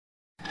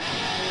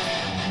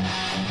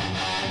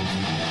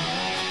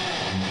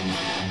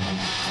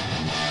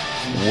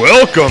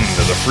Welcome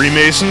to the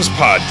Freemasons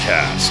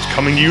Podcast,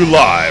 coming to you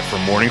live from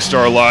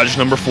Morningstar Lodge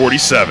number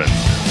 47.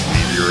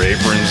 Leave your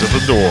aprons at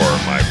the door,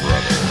 my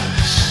brothers.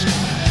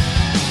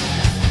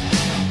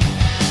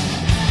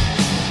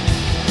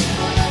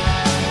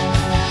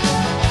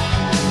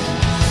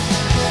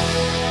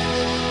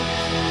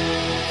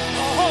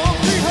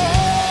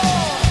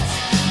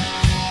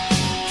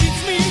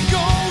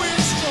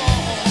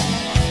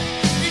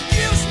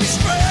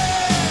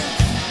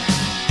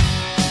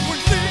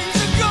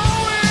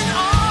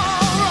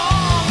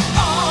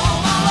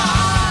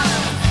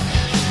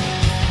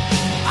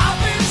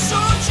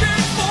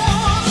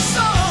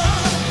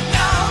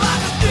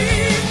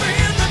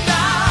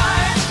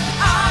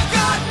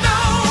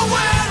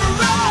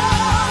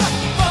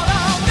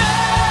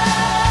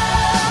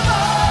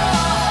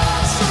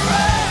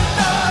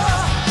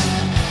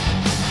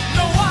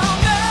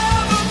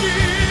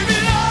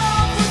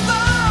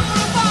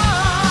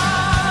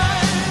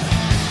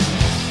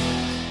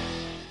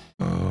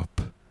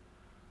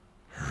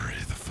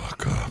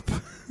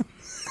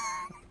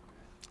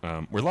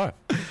 We're live.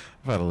 I've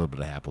had a little bit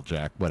of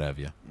Applejack. What have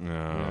you?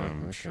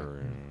 I'm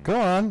sure. Go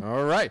on.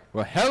 All right.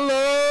 Well,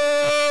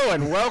 hello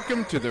and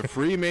welcome to the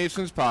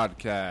Freemasons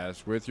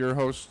Podcast with your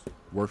host,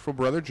 Worshipful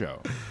Brother Joe.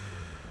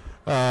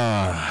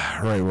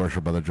 Right,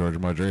 worship Brother George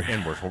Mudry.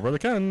 And worshipful brother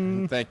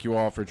Ken. Thank you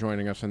all for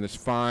joining us on this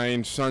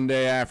fine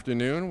Sunday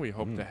afternoon. We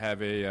hope to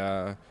have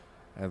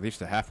at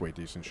least a halfway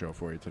decent show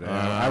for you today.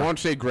 I won't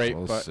say great,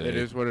 we'll but see. it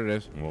is what it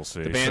is. We'll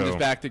see. The band is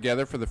back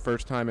together for the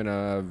first time in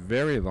a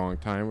very long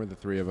time where the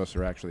three of us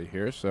are actually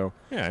here. So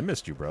Yeah, I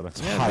missed you, brother.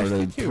 Hotter than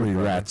thank you, three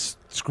brother. rats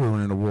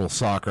screwing in a wool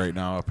sock right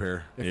now up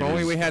here. if It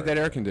only is we had that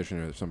air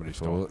conditioner that somebody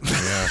stole.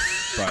 Yeah.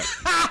 But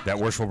That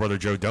worshipful brother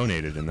Joe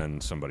donated, and then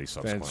somebody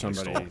then subsequently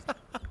somebody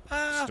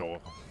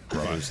stole.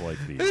 brothers like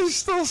these. He's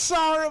still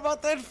sour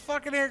about that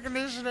fucking air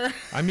conditioner.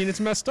 I mean, it's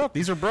messed up.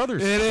 These are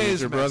brothers. It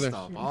is, your brother.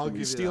 brother. I'll give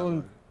you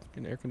Stealing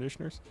fucking air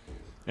conditioners.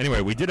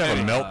 Anyway, we did have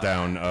a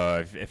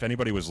meltdown. If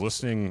anybody was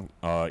listening,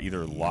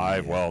 either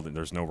live, well,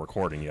 there's no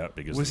recording yet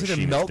because Was the it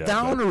a machine is dead,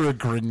 meltdown but, or a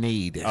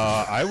grenade?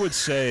 I would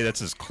say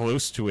that's as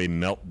close to a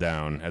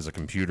meltdown as a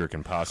computer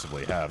can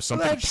possibly have.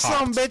 Something that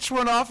some popped. bitch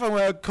went off and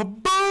went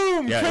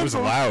kaboom! Yeah, it was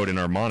kaboom. loud in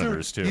our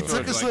monitors too. He So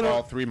took it's us like little-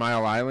 all 3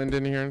 Mile Island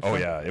in here and Oh stuff?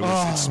 yeah, it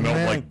Oh, smelled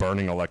man. like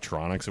burning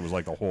electronics. It was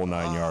like the whole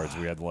 9 yards.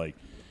 We had like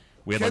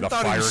Ken a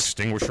thought he fire was-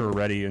 extinguisher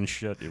ready and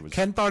shit. It was.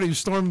 Ken thought he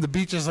stormed the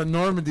beaches of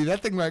Normandy.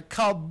 That thing went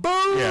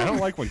kaboom! Yeah, I don't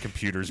like when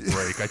computers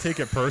break. I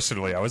take it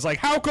personally. I was like,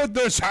 how could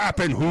this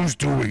happen? Who's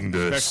doing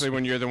this? Especially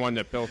when you're the one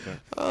that built it.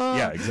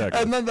 Yeah, exactly.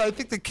 And then I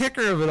think the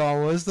kicker of it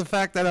all was the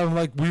fact that I'm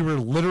like, we were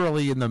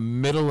literally in the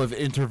middle of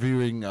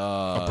interviewing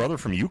A brother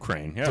from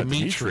Ukraine, yeah, Dmitri.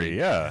 Dmitri,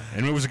 yeah,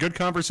 and it was a good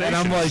conversation.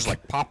 And I'm It was just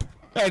like- pop.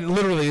 and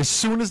literally as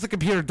soon as the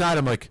computer died,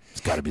 I'm like,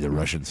 it's got to be the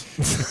Russians.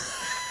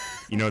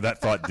 You know,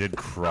 that thought did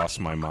cross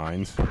my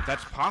mind.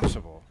 That's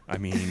possible. I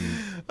mean,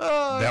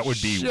 that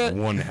would be shit.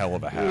 one hell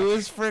of a It hack.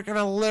 was freaking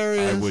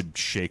hilarious. I would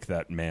shake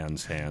that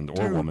man's hand or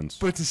Dude, woman's.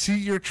 But to see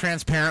your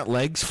transparent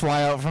legs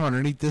fly out from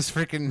underneath this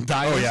freaking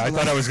dial. Oh yeah, I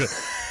thought I was gonna.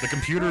 The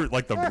computer,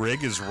 like the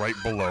rig, is right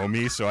below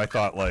me, so I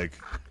thought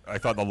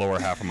the lower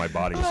half of my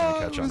body was gonna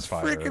catch it on was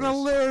fire. freaking It was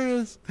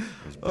hilarious.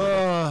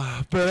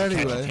 But Catch a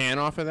anyway, tan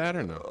off of that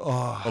or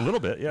no? a little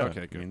bit, yeah.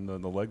 Okay, good. I mean,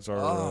 the legs are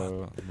a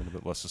little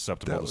bit less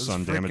susceptible that to was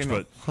sun damage, freaking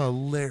but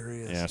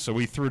hilarious. yeah. So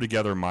we threw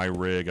together my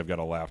rig. I've got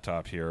a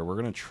laptop here. We're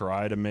gonna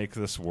try to make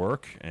this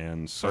work,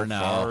 and so For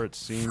now. far it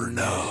seems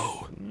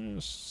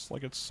it's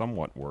like it's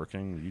somewhat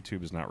working.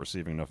 YouTube is not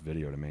receiving enough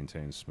video to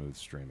maintain smooth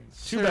streaming.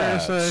 Too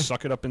bad. Seriously?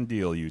 Suck it up and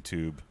deal,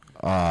 YouTube.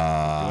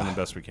 Doing the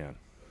best we can.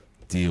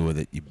 Deal with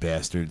it, you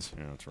bastards.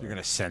 Yeah, that's right. You're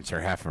gonna censor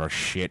half of our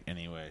shit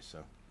anyway, so.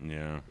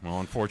 Yeah.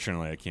 Well,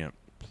 unfortunately, I can't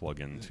plug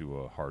into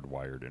a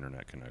hardwired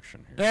internet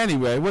connection here.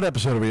 Anyway, what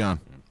episode are we on?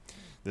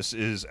 This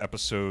is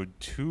episode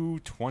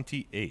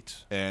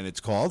 228. And it's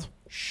called.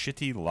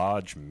 Shitty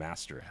Lodge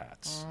Master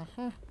Hats.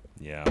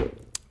 Yeah. We're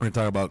gonna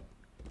talk about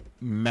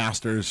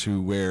masters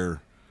who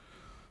wear.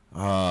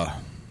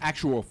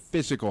 Actual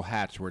physical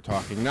hats we're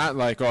talking. Not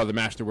like, oh, the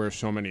master wears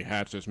so many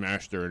hats as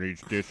master and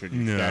each dish and each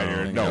No,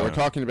 dagger. no. No, we're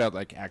talking about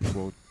like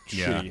actual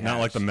Yeah. shitty Not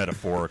like hats. the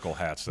metaphorical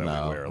hats that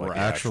No, we wear. Like we're the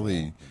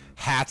actually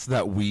hats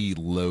that we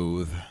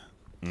loathe.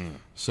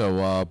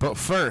 So, but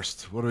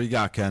first, what do we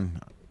got,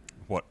 Ken?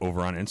 What,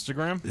 over on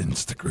Instagram?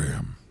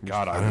 Instagram.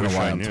 God, I I don't wish know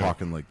why I I'm knew.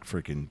 talking like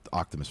freaking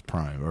Optimus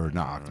Prime, or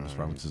not Optimus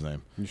Prime. What's his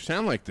name? You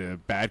sound like the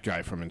bad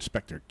guy from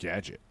Inspector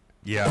Gadget.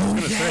 Yeah, I was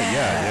going to say,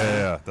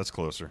 yeah. That's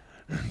closer.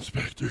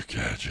 Inspector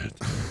Gadget.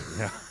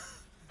 Yeah.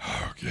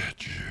 I'll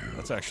get you.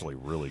 That's actually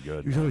really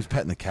good. He's always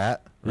petting the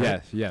cat.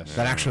 Right? Yes.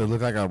 That actually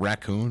looked like a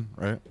raccoon,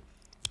 right?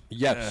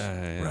 Yes.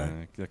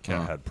 Yeah, the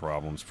cat had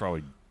problems.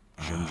 Probably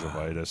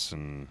gingivitis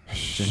and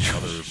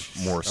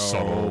other more Oh,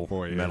 subtle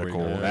boy, here we medical.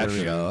 go. There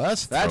we go.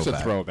 That's a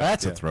throwback,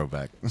 That's yeah. a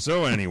throwback.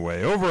 So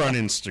anyway, over on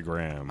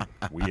Instagram,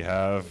 we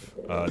have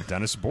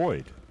Dennis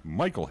Boyd,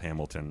 Michael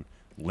Hamilton,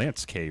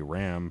 Lance K.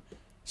 Ram,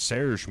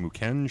 Serge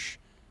Mukenj,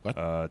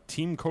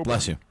 Team Cobra.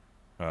 Bless you.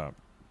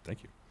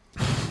 Thank you.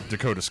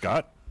 Dakota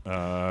Scott,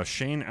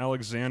 Shane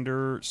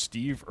Alexander,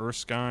 Steve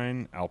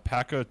Erskine,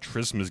 Alpaca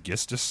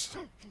Trismegistus.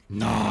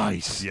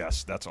 Nice.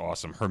 Yes, that's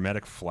awesome.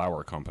 Hermetic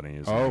Flower Company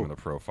is the name of the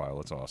profile.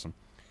 It's awesome.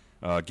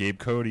 Gabe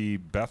Cody,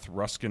 Beth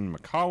Ruskin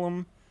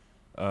McCollum,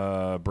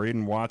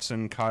 Braden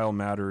Watson, Kyle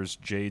Matters,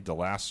 Jay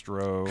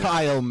DeLastro.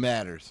 Kyle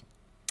matters.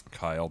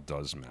 Kyle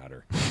does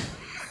matter.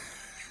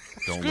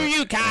 Don't Screw let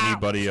you, Kyle.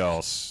 anybody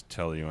else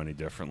tell you any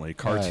differently.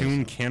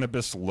 Cartoon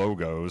Cannabis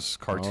Logos.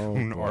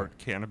 Cartoon art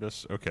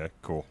cannabis. Okay,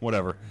 cool.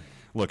 Whatever.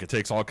 Look, it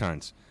takes all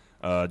kinds.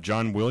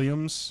 John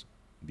Williams.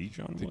 The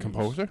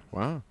composer?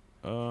 Wow.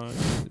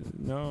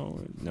 No,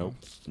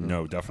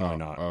 definitely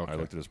not. Okay. I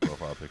looked at his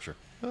profile picture.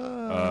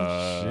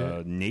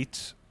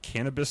 Nate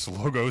Cannabis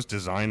Logos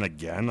Design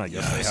again. I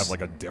guess they have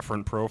like a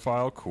different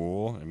profile.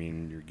 Cool. I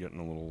mean, you're getting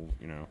a little,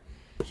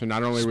 So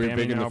not only were we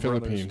big in the Spamming Al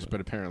Brothers. Philippines,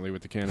 but apparently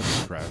with the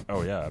cannabis crowd.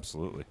 Oh yeah,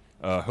 absolutely.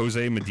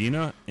 Jose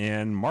Medina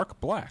and Mark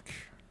Black.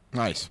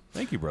 Nice.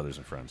 Thank you, brothers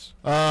and friends.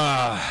 You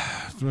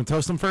want to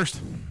toast them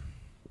first?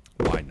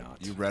 Why not?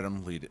 You read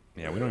them, lead it.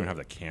 Yeah, we don't even have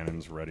the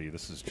cannons ready.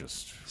 This is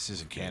just This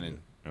is a canon.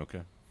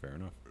 okay. Fair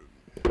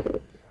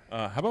enough.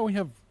 How about we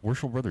have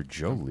Worship Brother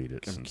Joe lead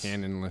it? I'm since-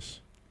 canonless.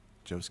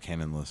 Joe's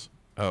canonless.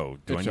 Oh,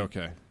 do I It's need-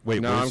 okay.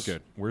 Wait, No, I'm where's-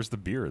 good. Where's the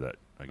beer that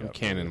I got? I'm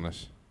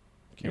canonless.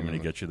 You want me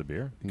to get you the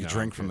beer? You No, can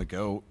drink I'm from the good.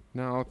 goat.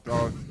 No,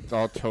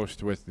 I'll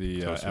toast with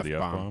the Toast with the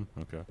F-bomb.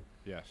 F-bomb? Okay.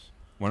 Yes.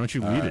 Why don't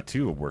you lead it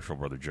too, Worship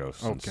Brother Joe? Oh,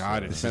 since,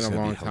 God, this it's is been a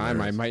gonna long be time. I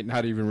hilarious. might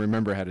not even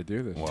remember how to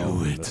do this. well,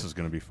 Do it. This is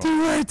going to be fun.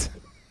 Do it.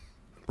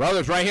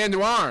 Brothers, right hand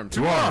to arm.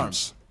 To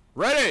arms.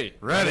 Ready.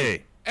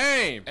 Ready.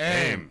 Aim.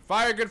 Aim.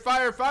 Fire, good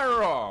fire,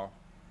 fire all.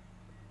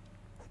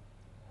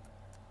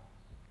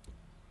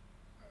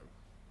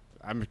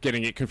 I'm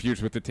getting it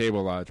confused with the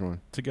Table Lodge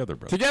one. Together,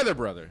 brother. Together,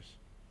 brothers.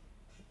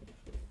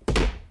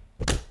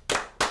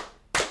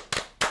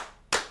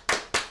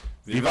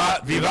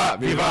 Vivat, vivat,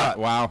 vivat.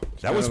 Wow.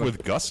 That was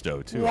with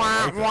gusto too.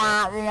 I like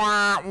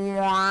that.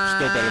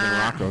 Still better than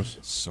Rocco's.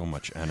 So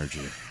much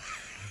energy.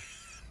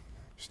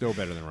 Still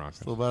better than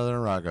Rocco's. A little better than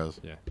Rocco's.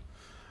 Yeah.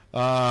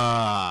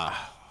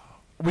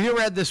 We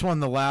read this one,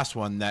 the last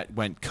one that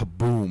went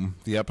kaboom,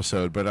 the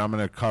episode, but I'm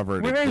going to cover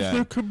it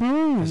again.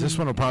 kaboom? 'Cause this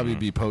one will probably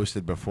be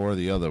posted before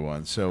the other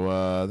one.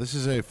 So this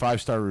is a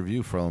 5-star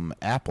review from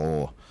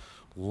Apple.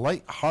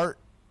 Light heart,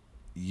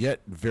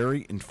 yet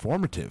very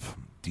informative.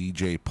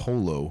 DJ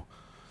Polo,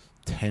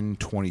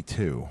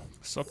 1022.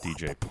 What's up,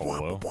 DJ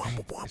Polo?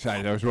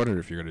 I was wondering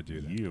if you're going to do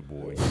that. Yeah,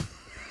 boy.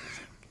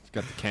 He's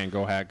got the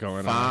Kango hat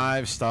going on.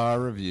 5-star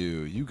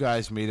review. You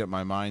guys made up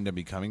my mind on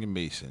becoming a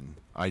Mason.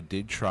 I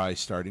did try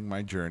starting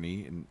my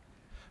journey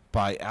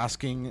by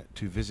asking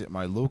to visit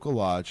my local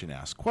lodge and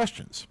ask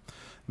questions.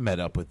 Met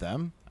up with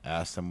them,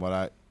 asked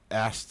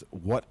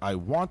what I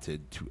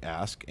wanted to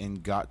ask,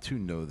 and got to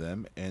know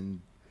them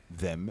and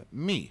them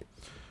me.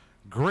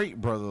 Great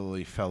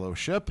brotherly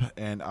fellowship,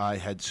 and I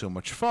had so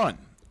much fun.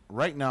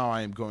 Right now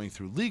I am going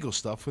through legal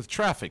stuff with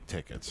traffic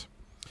tickets.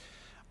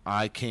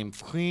 I came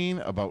clean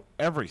about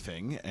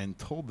everything and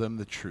told them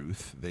the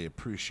truth. They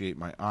appreciate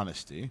my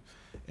honesty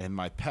and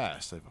my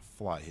past. I have a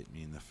fly hit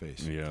me in the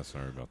face. Yeah,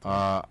 sorry about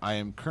that. I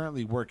am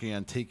currently working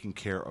on taking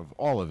care of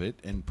all of it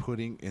and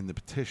putting in the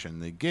petition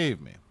they gave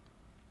me.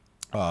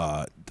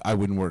 I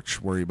wouldn't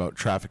worry about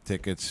traffic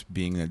tickets,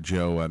 being that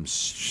Joe, I'm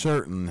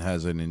certain,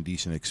 has an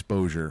indecent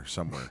exposure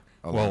somewhere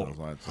along Well, those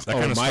lines. that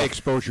kind of my stuff,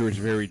 exposure is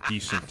very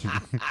decent.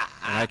 And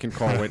I can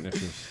call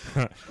witnesses.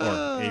 Or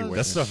a witness.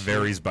 that stuff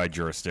varies by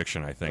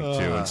jurisdiction, I think,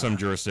 too. In some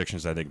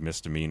jurisdictions, I think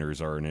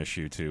misdemeanors are an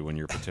issue, too, when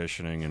you're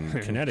petitioning. In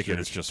Connecticut,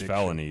 it's just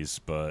felonies,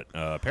 but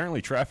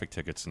apparently traffic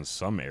tickets in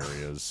some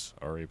areas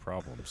are a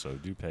problem, so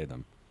do pay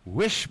them.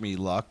 Wish me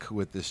luck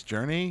with this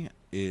journey.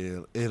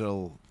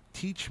 It'll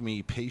teach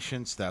me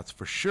patience, that's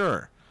for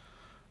sure.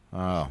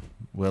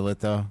 Will it,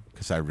 though?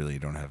 Because I really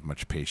don't have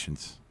much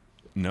patience.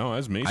 No,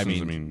 as Masons, I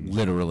mean,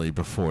 literally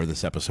before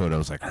this episode, I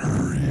was like,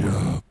 hurry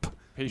up.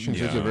 Patience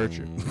is a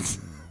virtue.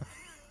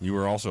 You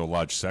were also a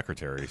lodge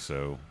secretary,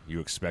 so you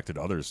expected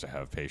others to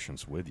have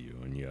patience with you,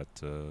 and yet,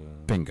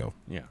 Bingo.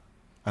 yeah.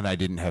 And I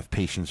didn't have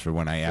patience for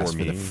when I asked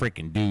for the me.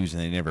 freaking dues,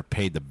 and they never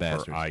paid the For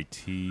bastards.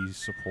 IT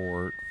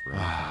support, for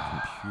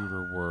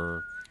computer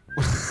work.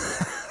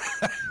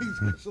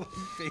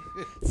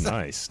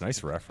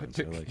 Nice reference.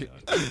 I like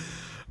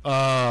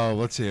that.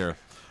 Let's see here.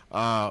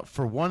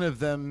 For one of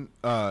them,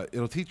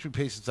 it'll teach me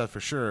patience, that's for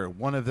sure.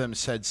 One of them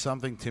said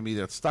something to me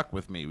that stuck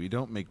with me. We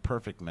don't make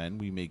perfect men.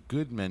 We make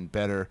good men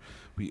better.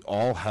 We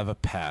all have a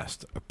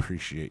past.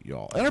 Appreciate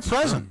y'all. And a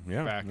present.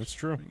 Yeah, Fact. that's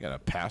true. You got a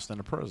past and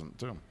a present,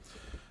 too.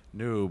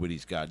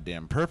 Nobody's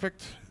goddamn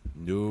perfect.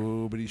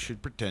 Nobody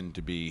should pretend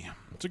to be.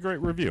 It's a great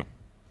review.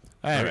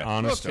 All Very right,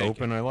 honest, we'll take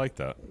open. I like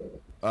that.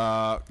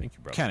 Thank you,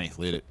 brother. Kenny,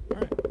 lead it.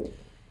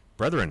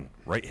 Brethren,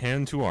 right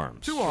hand to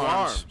arms. To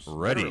arms.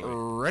 Ready.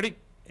 Ready.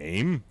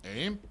 Aim.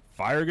 Aim.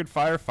 Fire, good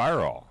fire,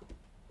 fire all.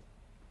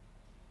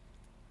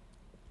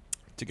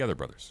 Together,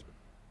 brothers.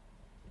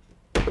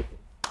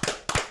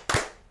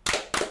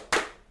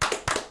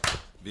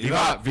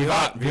 Vivat,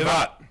 vivat,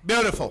 vivat.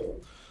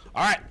 Beautiful.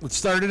 All right, let's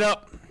start it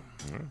up.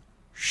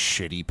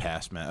 shitty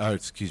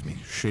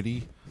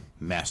shitty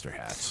master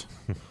hats.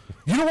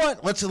 You know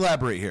what? Let's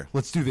elaborate here.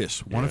 Let's do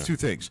this. One of two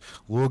things.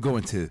 We'll go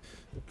into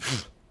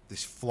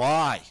this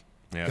fly.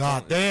 Yeah,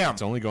 God damn.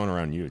 It's only going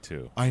around you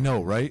too. I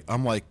know, right?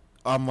 I'm like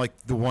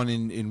the one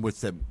in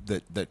what's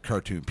that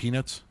cartoon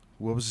Peanuts?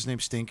 What was his name?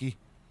 Stinky.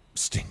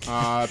 Pigpen.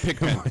 I'm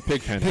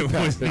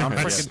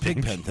freaking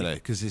Pigpen today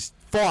because this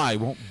fly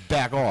won't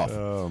back off.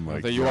 Oh my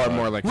god! You are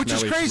more like Which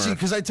is Smelly crazy Smurf.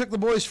 because I took the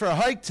boys for a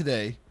hike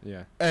today.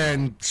 Yeah.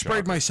 And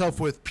sprayed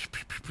myself with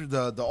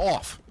the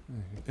off.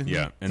 And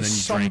Yeah, and then you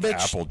son drank of a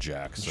bitch- Apple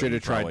Jack. So Should you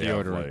have tried probably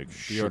have, deodorant. like,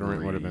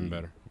 Deodorant would have been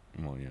better.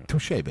 Well, yeah.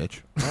 Touche,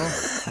 bitch.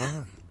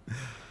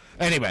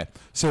 Anyway,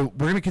 so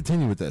we're going to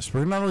continue with this.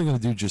 We're not only going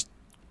to do just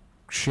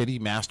shitty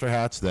master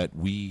hats that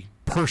we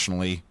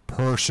personally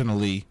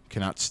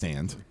cannot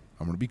stand.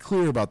 I'm going to be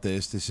clear about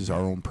this. This is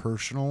our own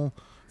personal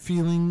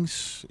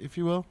feelings, if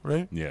you will,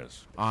 right?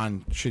 Yes.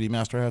 On shitty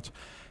master hats.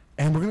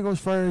 And we're going to go as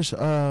far as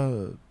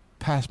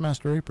past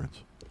master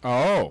aprons.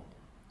 Oh.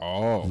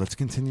 Let's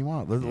continue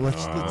on.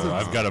 Let's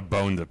I've got a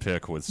bone to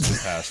pick with some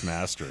past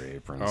master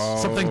aprons.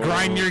 something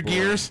grind your boy.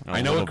 gears. A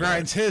I know little it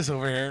grinds his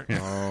over here.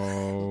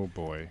 Oh,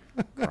 boy.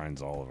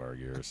 Grinds all of our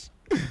gears.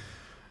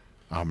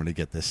 I'm gonna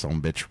get this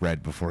son bitch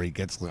red before he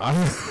gets.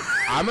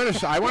 I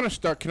want to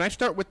start. Can I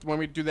start with, when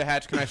we do the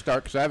hats, can I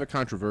start? Because I have a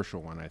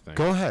controversial one, I think.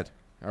 Go ahead.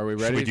 Are we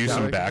Should ready? we do Shall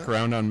some we?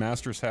 background on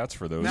Masters hats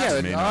for those Yeah,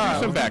 who may not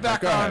some know?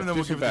 background. Go ahead. and then Do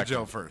we'll some give it to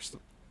background. Joe first.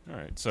 All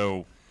right.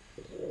 So,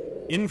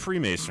 in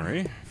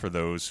Freemasonry, for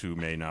those who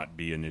may not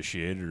be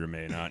initiated or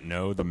may not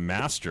know, the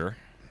master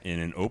in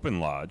an open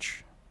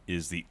lodge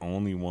is the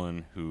only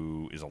one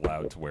who is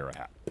allowed to wear a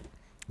hat.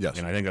 Yes.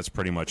 And I think that's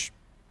pretty much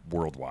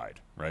worldwide,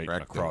 right?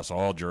 Correct. Across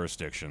all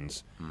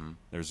jurisdictions.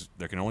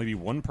 There can only be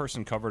one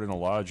person covered in a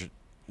lodge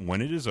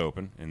when it is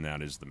open, and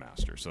that is the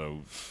master.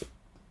 So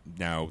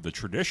now the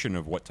tradition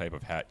of what type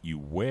of hat you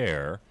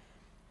wear,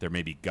 there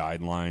may be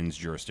guidelines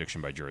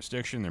jurisdiction by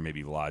jurisdiction. There may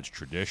be lodge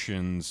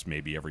traditions.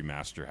 Maybe every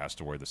master has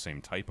to wear the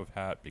same type of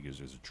hat because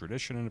there's a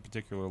tradition in a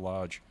particular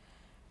lodge.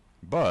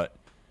 But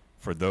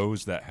for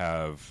those that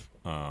have,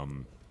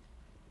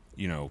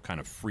 kind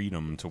of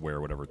freedom to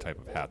wear whatever type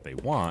of hat they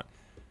want,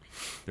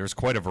 there's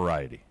quite a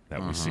variety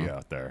that we see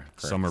out there.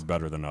 Some are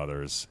better than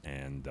others,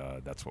 and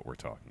that's what we're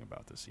talking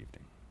about this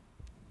evening.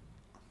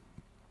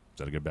 Is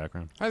that a good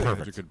background? I think that's a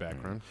Perfect. good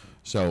background.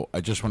 So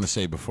I just want to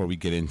say before we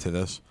get into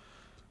this,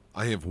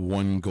 I have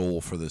one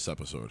goal for this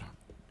episode.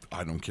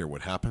 I don't care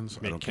what happens.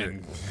 I don't care.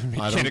 I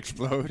Can't don't-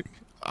 explode.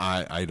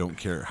 I don't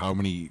care how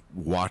many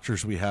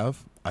watchers we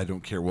have. I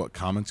don't care what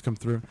comments come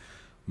through.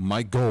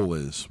 My goal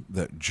is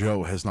that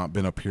Joe has not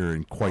been up here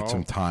in quite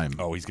some time.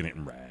 Oh, he's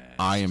getting red.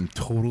 I am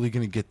totally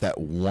going to get that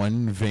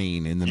one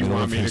vein in the You middle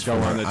want of me to his go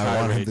on forehead. the I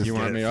want him tirade? to You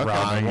want me? I Okay.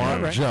 throbbing,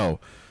 want right. Joe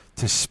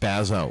to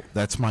spaz out.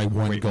 That's my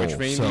one Wait, goal. which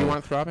vein So do you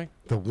want throbbing?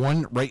 the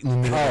one right in the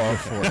middle of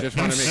his forehead. Just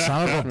want to make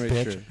Son of a just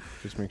make bitch. sure.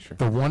 Just make sure.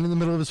 The one in the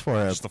middle of his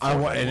forehead. Just the I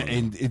forehead one.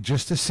 and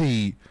just to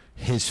see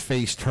his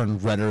face turn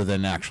redder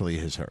than actually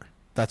his hair.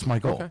 That's my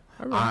goal. Okay,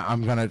 all right.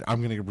 I'm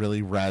gonna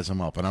really razz him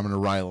up, and I'm gonna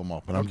rile him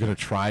up, and I'm gonna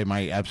try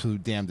my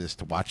absolute damnedest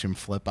to watch him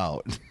flip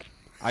out.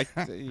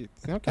 Okay.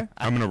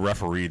 I'm going to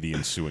referee the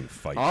ensuing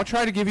fight. I'll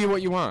try to give you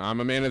what you want.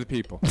 I'm a man of the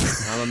people.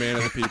 I'm a man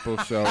of the people.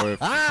 So if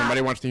somebody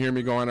wants to hear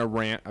me go on a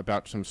rant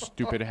about some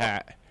stupid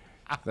hat,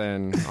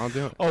 then I'll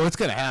do it. Oh, it's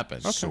gonna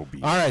happen. So be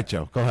it. All right,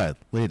 Joe, go ahead,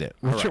 lead it.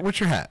 What's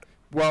your hat?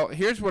 Well,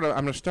 here's what I'm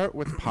going to start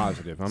with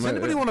positive. Does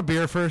anybody want a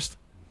beer first?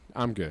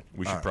 I'm good.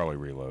 We should probably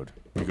reload.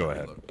 You go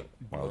ahead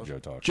while Joe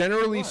talks.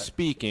 Generally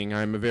speaking,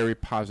 I'm a very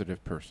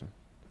positive person.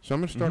 So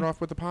I'm going to start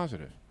off with the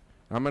positive.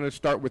 I'm going to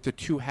start with the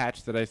two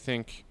hats that I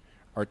think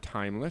are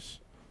timeless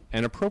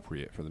and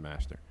appropriate for the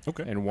master.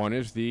 Okay. And one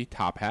is the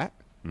top hat.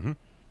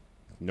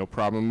 No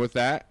problem with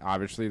that.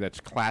 Obviously, that's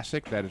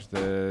classic. That is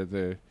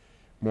the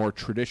more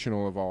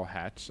traditional of all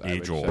hats. I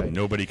would Age old. say.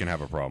 Nobody can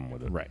have a problem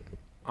with it. Right.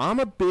 I'm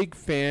a big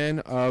fan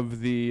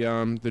of the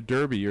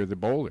derby or the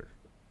bowler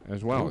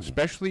as well,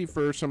 especially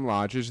for some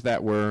lodges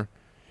that were,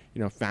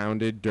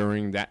 founded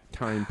during that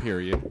time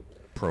period.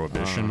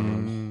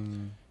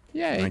 Prohibition,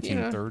 Yeah,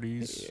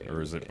 1930s,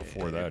 or is it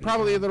before that?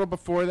 probably a little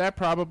before that.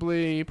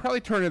 Probably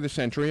turn of the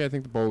century. I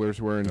think the bowlers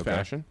were in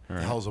fashion,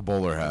 The hell's a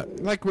bowler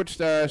hat? like what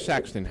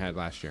Saxton had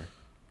last year,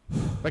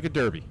 like a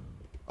derby,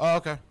 Oh,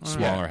 okay.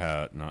 Smaller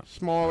hat, not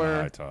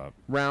Smaller. high top.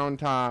 round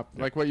top,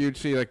 like what you'd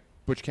see like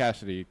Butch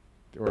Cassidy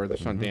or the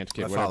Sundance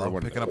Kid, I whatever. follow.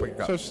 one- Picking up what you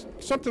got. So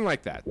something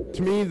like that.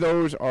 To me,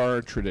 those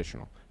are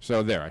traditional.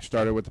 So there, I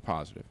started with the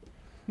positive.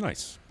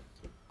 Nice.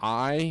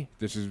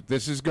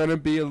 This is going to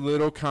be a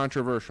little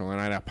controversial,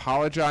 and I'd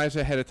apologize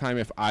ahead of time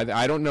if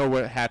I don't know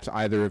what hats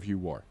either of you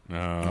wore.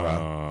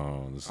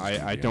 Oh, this is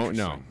gonna I be don't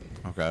know.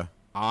 interesting. Okay.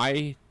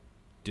 I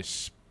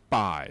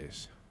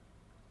despise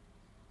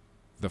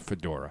the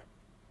fedora.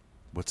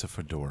 What's a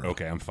fedora?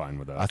 Okay, I'm fine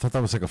with I that. thought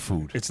that was like a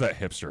food. It's that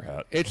hipster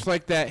hat. It's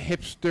like that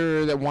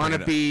hipster, that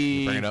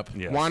wannabe, Bring it up.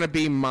 Yes.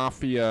 wannabe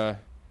mafia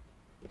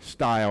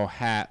style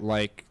hat,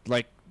 like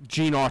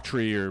Gene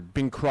Autry or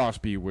Bing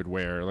Crosby would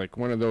wear, like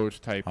one of those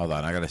type. Hold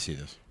on, I gotta see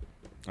this.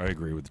 I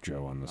agree with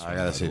Joe on this one. I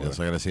gotta see this.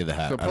 I gotta see the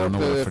hat. So I don't know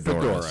what a the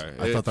fedora is.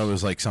 fedora, I thought that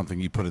was like something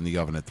you put in the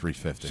oven at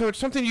 350. So it's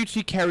something you'd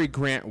see Cary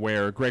Grant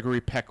wear,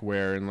 Gregory Peck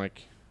wear, and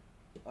like.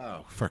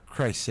 Oh, for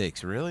Christ's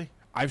sakes, really?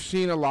 I've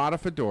seen a lot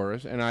of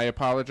fedoras, and I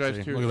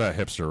apologize to Look at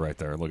that hipster right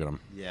there. Look at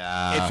him.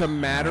 Yeah. It's a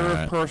matter all of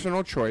right.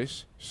 personal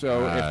choice.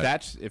 So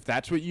if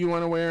that's what you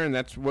want to wear and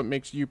that's what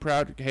makes you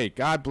proud, hey,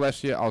 God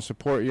bless you. I'll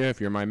support you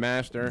if you're my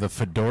master. The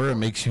fedora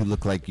makes you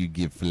look like you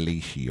give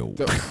fellatio.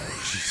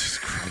 Jesus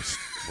Christ.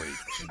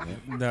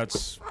 Wait.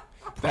 That's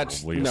that's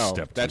probably a no,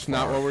 step too that's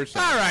not far. what we're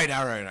saying.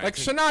 all right. Like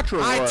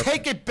Sinatra I wore.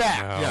 take it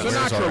back. No, Yeah,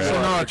 that's Sinatra all wore.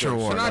 right. Sinatra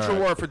wore. Sinatra all right.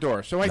 wore a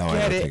fedora. So I No, I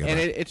get don't it, take it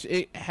and back.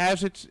 it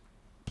has its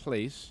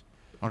place.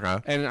 Okay.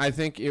 And I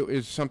think it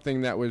is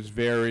something that was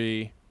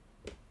very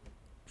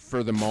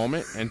for the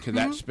moment and to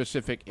that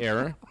specific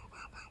era.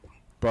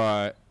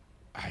 But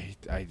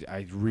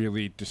I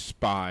really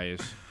despise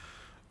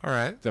All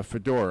right. the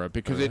fedora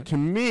because it to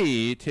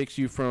me takes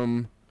you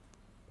from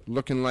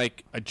looking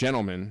like a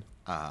gentleman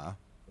Uh-huh.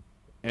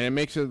 and it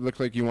makes it look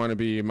like you want to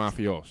be a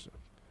mafioso.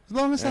 As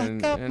long as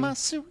And- I got and- my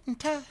suit and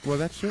tie. Well,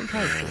 that's suit and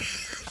tie.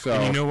 So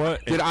And you know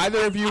what? did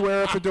either of you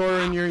wear a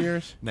fedora in your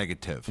years?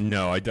 Negative.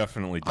 No, I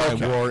definitely I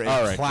did. wore a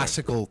All right,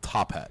 classical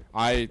top hat.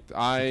 I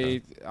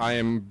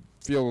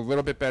feel a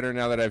little bit better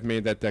now that I've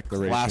made that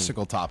declaration.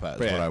 Classical top hat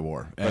is Yeah. what I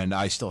wore, and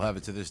I still have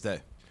it to this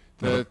day.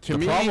 To The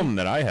me, problem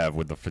that I have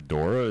with the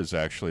fedora is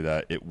actually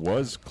that it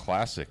was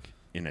classic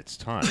in its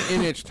time.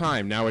 in its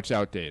time, now it's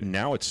outdated.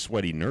 Now it's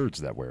sweaty nerds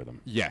that wear them.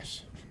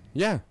 Yes.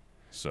 Yeah.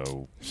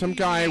 So Some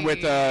guy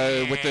with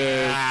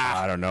the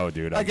I don't know,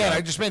 dude. Again,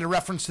 I just made a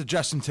reference to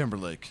Justin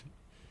Timberlake.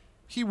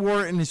 He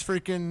wore it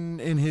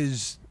in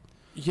his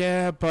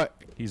yeah, but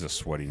he's a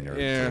sweaty nerd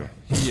yeah, too.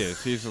 he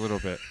is. He's a little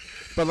bit.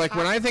 But like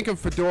when I think of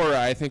fedora,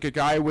 I think a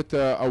guy with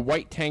a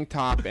white tank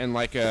top and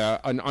like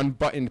an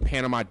unbuttoned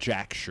Panama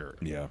Jack shirt.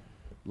 Yeah.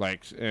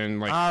 Like and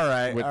like All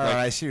right, with, all right.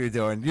 I see what you're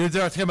doing. You're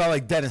talking about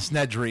like Dennis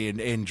Nedry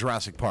in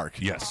Jurassic Park.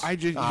 Yes. I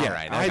just All yeah,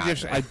 right, I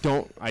gotcha.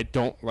 I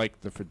don't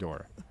like the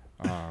fedora.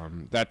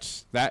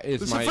 That is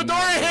There's my a fedora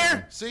number here.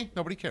 one. See,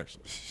 nobody cares.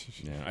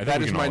 Yeah, I think That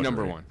we is can my all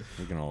number agree. one.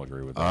 We can all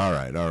agree with that. All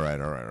right.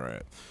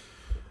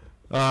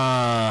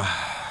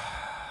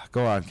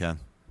 Go on, Ken.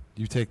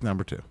 You take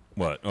number 2.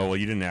 What? Oh, well,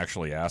 you didn't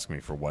actually ask me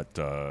for what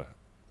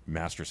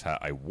Masters hat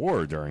I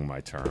wore during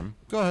my term.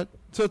 Go ahead.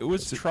 So It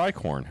was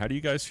tricorn. How do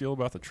you guys feel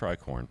about the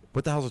tricorn?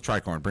 what the hell's a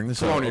tricorn? Bring this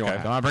Colonial up.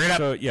 hat. Come on, bring it up.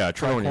 So yeah,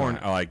 Colonial tricorn.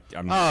 hat. I like.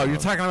 I'm, Oh, you're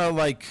talking about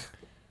like.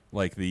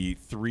 like the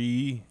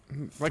three,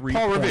 Like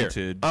Paul Revere.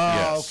 pointed. Oh,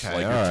 yes, okay.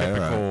 like All your right, all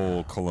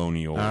typical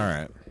colonial All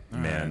right.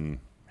 man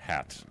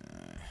hat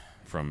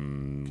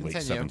from late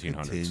 1700s.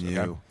 Continue.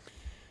 Okay?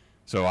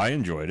 So I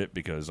enjoyed it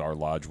because our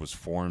lodge was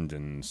formed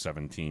in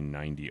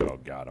 1790. Oh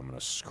God, I'm going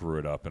to screw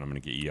it up and I'm going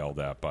to get yelled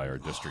at by our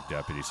district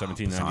deputy. Sonny,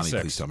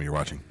 1796. please tell me you're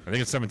watching. I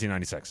think it's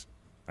 1796.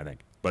 I think.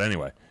 But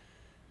anyway,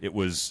 it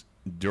was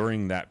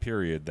during that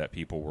period that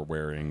people were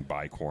wearing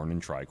bicorn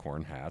and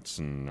tricorn hats,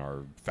 and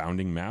our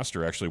founding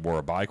master actually wore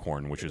a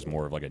bicorn, which is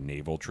more of like a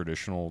naval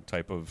traditional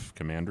type of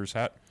commander's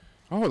hat.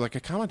 Oh, like a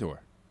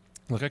Commodore.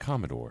 Like a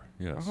Commodore,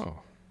 yes. Oh,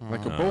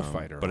 like a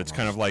bullfighter. But it's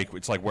kind of like,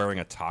 it's like wearing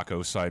a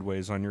taco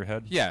sideways on your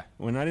head. Yeah.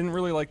 When I didn't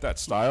really like that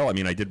style. I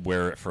mean, I did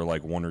wear it for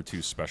like 1 or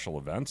 2 special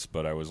events,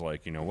 but I was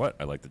like, you know what?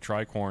 I like the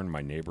tricorn.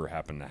 My neighbor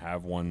happened to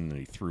have one, and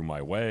he threw my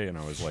way, and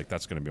I was like,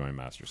 that's going to be my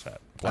master's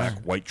hat. Black,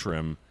 white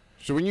trim.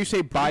 So when you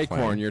say bicorn,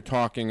 plain. you're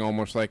talking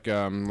almost like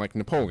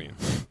Napoleon.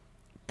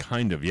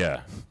 Kind of,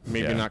 yeah.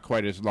 Maybe Yeah. not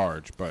quite as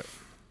large, but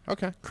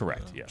okay.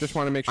 Correct, yes. Just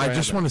want to make sure. I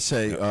just want to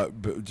say,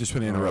 just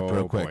want to interrupt Oh,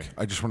 real quick. boy.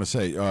 I just want to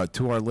say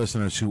to our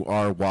listeners who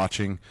are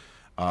watching,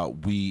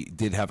 we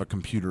did have a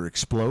computer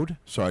explode.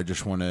 So I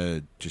just want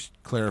to just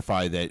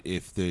clarify that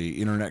if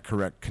the internet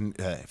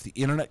if the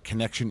internet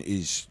connection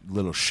is a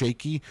little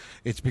shaky,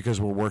 it's because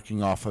we're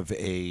working off of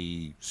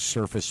a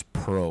Surface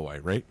Pro,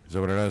 right? Is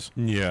that what it is?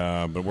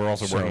 Yeah, but we're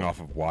also working So- off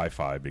of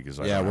Wi-Fi because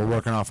I Yeah, don't we're have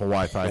working off of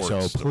Wi-Fi, so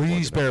ports to plug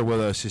please it bear up. with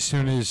us. As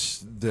soon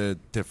as the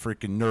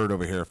freaking nerd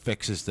over here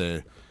fixes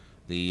the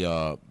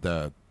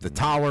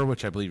tower,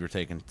 which I believe you're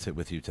taking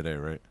with you today,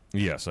 right?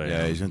 Yes, I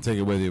Yeah, am. he's gonna take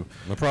it with you.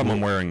 The problem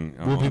I'm wearing...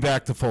 We'll be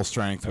back to full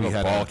strength. I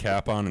have a ball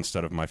cap on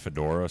instead of my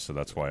fedora, so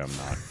that's why I'm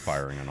not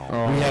firing on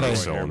all We had a-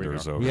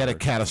 cylinders over. we had a there.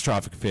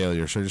 catastrophic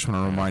failure, so I just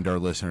want to remind our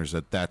listeners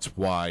that that's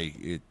why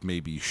it may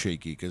be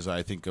shaky. Because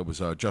I think it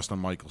was Justin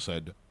Michael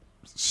said,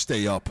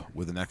 "Stay up"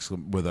 with an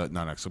with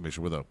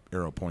a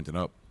arrow pointing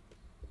up.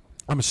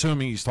 I'm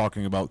assuming he's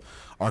talking about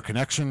our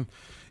connection.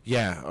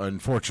 Yeah,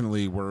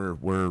 unfortunately, we're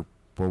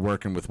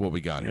working with what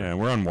we got here. Yeah,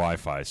 we're on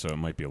Wi-Fi, so it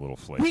might be a little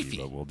flaky, Wi-Fi.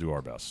 but we'll do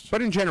our best.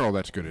 But in general,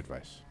 that's good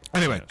advice.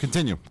 Anyway, Yes.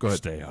 continue. Go ahead.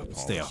 Stay up.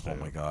 Stay always up. Oh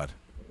my God.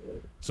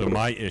 So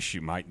my issue,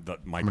 my How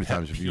many pet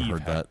times have you peeve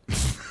heard that?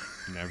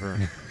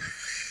 Never.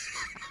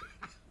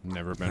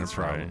 Never been That's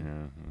a right. problem.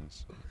 Yeah,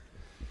 that's-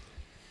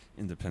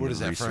 independent What is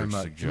that research from?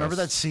 suggests. Do you remember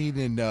that scene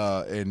in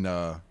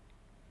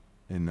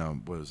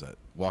what was that?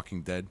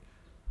 Walking Dead,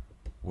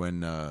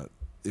 when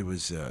it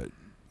was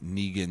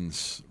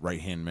Negan's right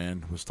hand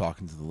man was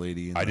talking to the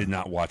lady. I did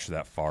not watch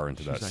that far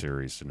into that like,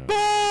 series to know.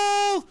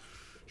 Bull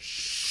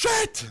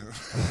Shit!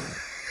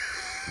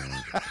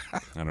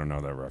 I don't know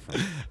that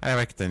reference.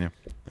 Anyway, continue.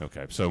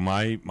 Okay, so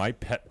my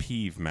pet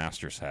peeve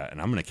Masters hat, and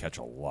I'm going to catch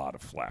a lot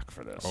of flack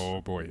for this.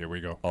 Oh boy, here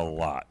we go. A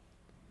lot.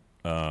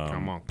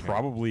 Come on.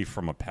 Probably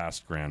from a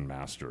past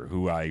Grandmaster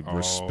who I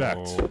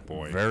respect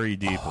very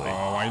deeply.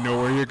 Oh, I know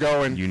where you're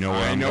going. You know where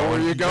I I'm know going?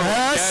 where you're going.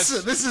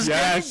 Yes, this is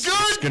getting It's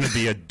good. going to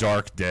be a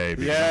dark day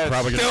because Yes. I'm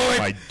probably going Do to it. get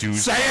my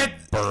dudes Say it.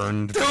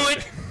 burned. Do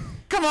it.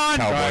 Come on.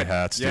 Cowboy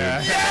hats, dude.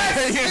 Yeah.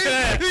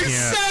 Yes, he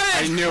said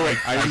I it. knew it.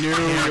 I knew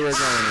you were going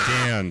there.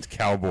 Stand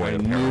cowboy I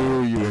apparel,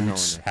 knew you were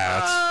boots, going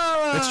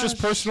hats. It's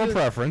just personal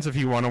preference. If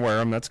you want to wear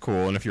them, that's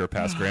cool. And if you're a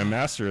past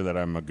Grandmaster that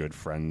I'm a good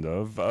friend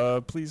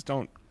of, please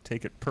don't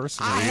take it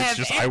personally. It's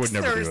just I would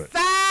never do it.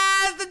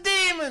 the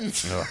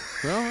demons. Ugh.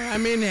 Well, I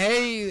mean,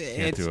 hey,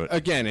 it's do it.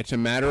 again, it's a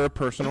matter of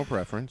personal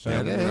preference. It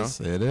you know? is.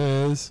 It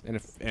is. And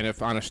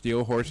if on a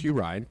steel horse you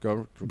ride,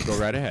 go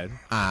right ahead.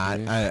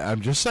 I'm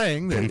just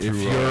saying that Been if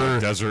through you're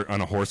a desert on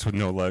a horse with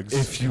no legs.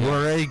 if you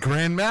are a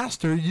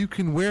grandmaster, you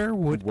can wear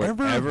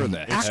whatever the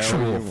hell actual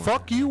you want.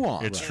 fuck you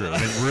want. It's true.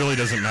 And it really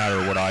doesn't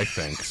matter what I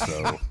think.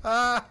 So,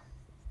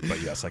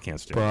 but yes, I can't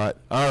stand it. But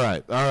all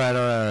right.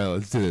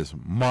 Let's do this.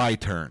 My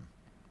turn.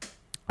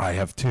 I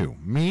have two.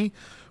 Me,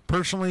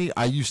 personally,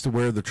 I used to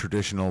wear the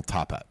traditional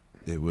top hat.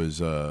 It was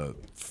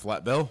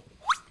flat bill,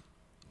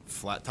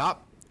 flat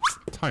top.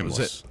 Timeless.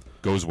 Was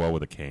Goes well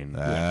with a cane.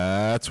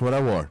 That's what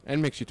I wore.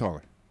 And makes you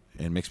taller.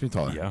 It makes me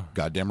taller. Yeah.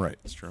 Goddamn right.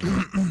 That's true.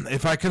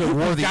 If I could have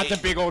wore the Got the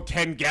big old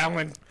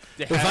 10-gallon.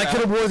 if I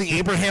could have wore the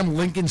Abraham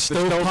Lincoln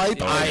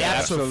stovepipe, Oh, I yeah,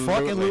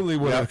 absolutely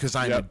would have Yep, because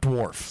I'm yep. a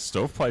dwarf.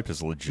 Stovepipe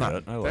is legit. I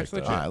like that's that.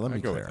 legit. All right, let me I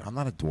go with clear. that. I'm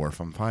not a dwarf.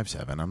 I'm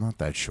 5'7". I'm not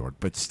that short,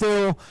 but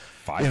still,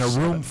 in a 5'7".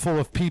 room full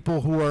of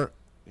people who are,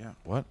 yeah,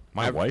 what?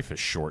 My wife is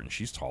short and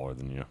she's taller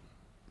than you.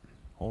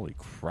 Holy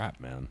crap,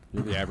 man!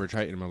 You're the average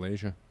height in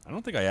Malaysia. I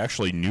don't think I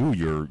actually knew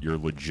your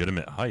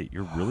legitimate height.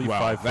 You're really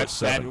Wow,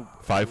 5'7".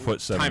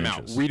 5'7" Time out.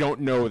 inches. We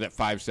don't know that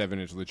 5'7"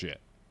 is legit.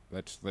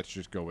 Let's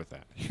just go with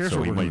that. Here's so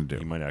what he we're going to might do.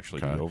 he might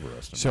actually Okay. be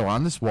overestimated. So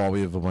on this wall,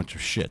 we have a bunch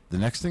of shit. The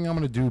next thing I'm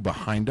going to do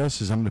behind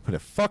us is I'm going to put a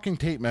fucking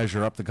tape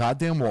measure up the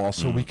goddamn wall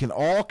so we can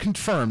all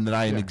confirm that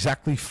I am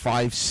exactly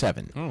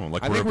 5'7". Oh,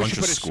 like I we're a think we bunch should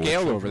of put a school scale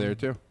children. over there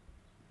too.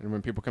 And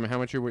when people come in, how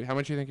much you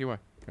think you weigh?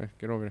 Okay,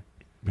 get over there.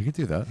 We could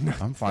do that.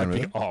 I'm fine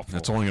with it. Awful.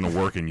 That's only going to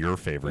work in your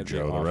favor, That'd be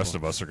Joe. The rest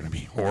awful. of us are going to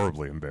be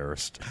horribly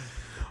embarrassed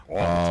all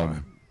the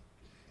time.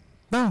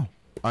 No,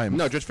 I'm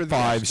No, just for the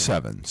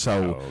 5'7". So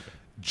Oh, okay.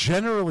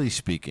 generally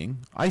speaking,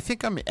 I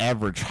think I'm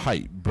average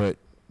height, but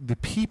the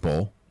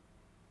people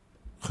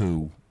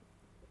who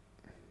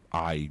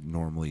I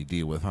normally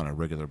deal with on a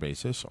regular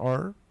basis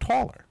are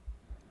taller.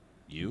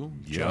 You,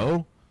 Yeah.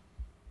 Joe.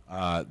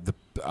 I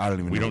don't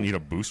even. We know. don't need a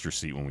booster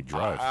seat when we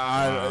drive.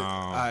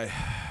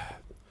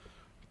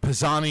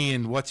 Pisani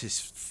and what's his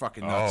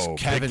fucking nuts? Oh, Big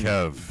Kevin.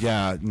 Kev.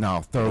 Yeah,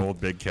 no. Throw, Old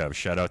Big Kev.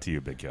 Shout out to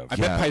you, Big Kev. I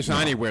Yeah, bet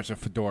Paisani wears a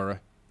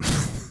fedora.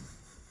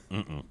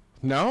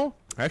 No?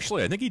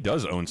 Actually, I think he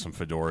does own some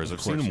fedoras. I've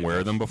seen course him he wear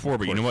does. them before,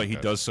 but you know course what? he He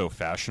does. does so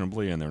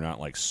fashionably, and they're not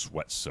like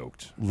sweat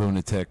soaked.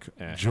 lunatic.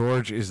 Yeah.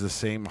 George is the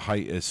same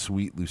height as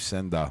Sweet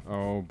Lucinda.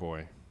 Oh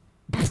boy.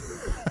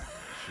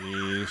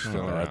 She's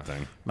still That around.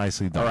 thing.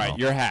 Nicely done. All right,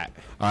 your hat.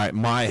 All right,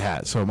 my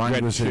hat. So mine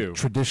Red was a two.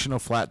 traditional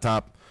flat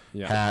top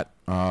Yeah. hat.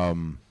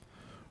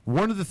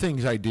 One of the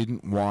things I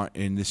didn't want,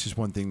 and this is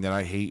one thing that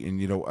I hate,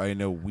 and I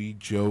know we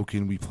joke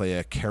and we play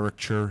a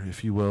caricature,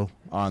 if you will,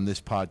 on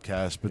this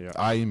podcast, but Yeah.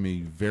 I am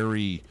a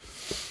very,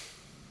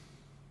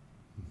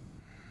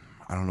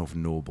 I don't know if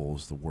noble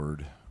is the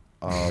word.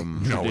 No,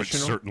 it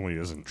Traditional? certainly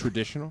isn't.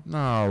 Traditional?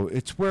 No,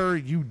 it's where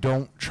you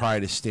don't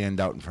try to stand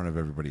out in front of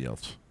everybody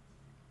else.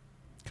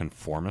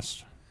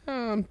 Conformist.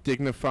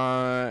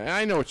 Dignified.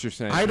 I know what you're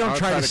saying. I don't I'll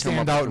try to come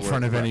stand up out with in the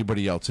front word. of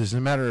anybody else. As a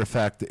matter of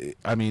fact,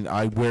 I mean,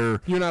 I wear.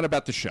 You're not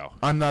about the show.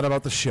 I'm not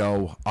about the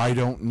show. I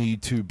don't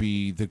need to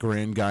be the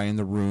grand guy in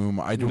the room.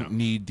 I don't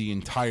need the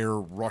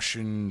entire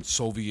Russian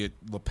Soviet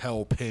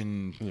lapel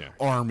pin Yeah.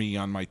 army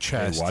on my Hey,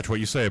 chest. watch what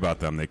you say about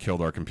them. They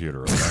killed our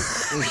computer.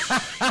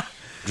 Okay?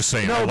 Just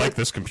saying, No, I like but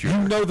this computer.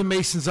 You know the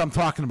Masons I'm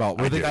talking about,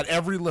 where I they do. got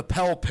every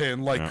lapel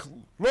pin like. Yeah.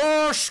 They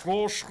got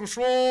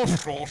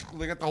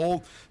the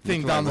whole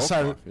thing Look down like the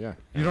side. Volkov, yeah.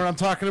 You know what I'm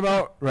talking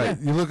about? Right.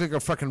 You look like a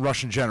fucking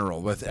Russian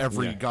general with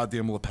every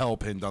goddamn lapel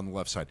pin down the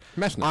left side.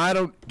 Messner. I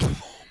don't.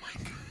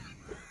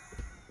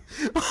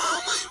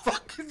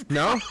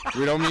 No?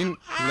 We don't mean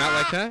not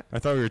like that? I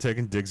thought we were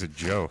taking digs at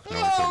Joe. No,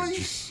 we're taking Holy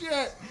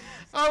shit!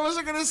 I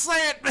wasn't gonna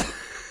say it.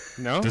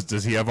 No?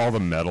 Does he have all the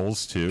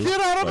medals too? Get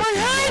out of like my the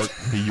head! York,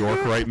 the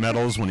York Rite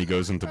medals when he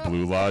goes into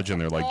Blue Lodge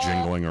and they're like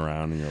jingling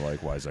around and you're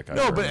like, why is that guy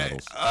No, wearing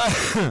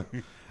but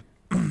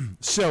medals?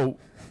 so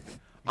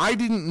I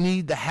didn't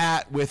need the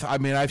hat with. I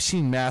mean, I've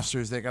seen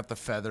masters. They got the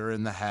feather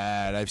in the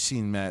hat. I've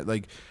seen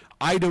like.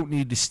 I don't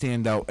need to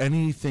stand out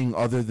anything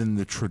other than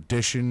the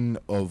tradition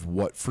of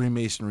what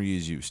Freemasonry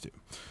is used to.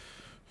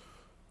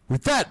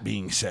 With that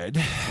being said,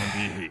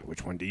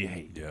 Which one do you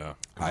hate? Yeah.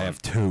 I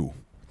have two.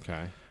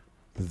 Okay.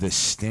 The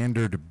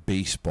standard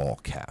baseball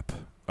cap.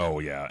 Oh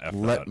yeah, F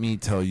Let that. me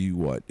tell you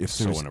what. If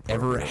So there's ever a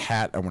inappropriate.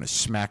 hat I want to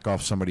smack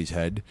off somebody's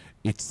head,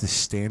 it's the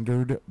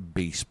standard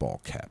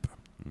baseball cap.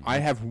 I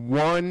have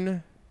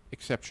one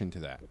exception to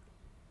that.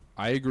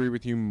 I agree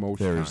with you most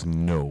There is times.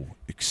 no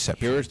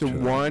exception. Here's the to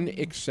it. one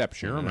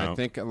exception, Hear 'em and I out.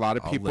 think a lot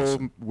of I'll people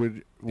listen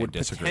would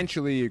disagree.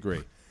 potentially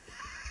agree.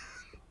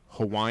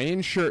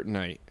 Hawaiian shirt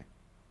night,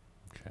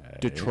 Okay.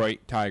 Detroit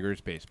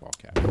Tigers baseball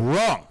cap.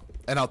 Wrong.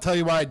 And I'll tell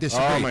you why I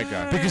disagree. Oh, my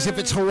God. Because if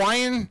it's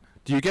Hawaiian,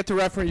 Do you get the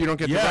reference? You don't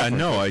get the Yeah, reference.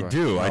 no, I that's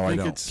why. do. No, I I think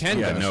don't. it's Ken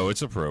yeah, does. no,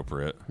 it's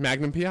appropriate.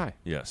 Magnum PI.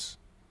 Yes.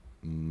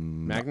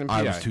 Magnum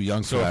I PI. was too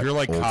young for So that. if you're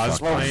like old fuck.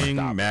 cosplaying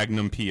stop.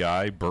 Magnum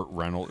PI, Burt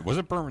Reynolds, was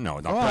it Burt? No,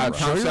 not Oh, Burt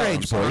show Reynolds. your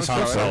age, boys. Tom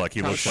Tom Selleck,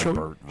 he Selleck. looks like Show-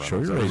 Burt show Reynolds. your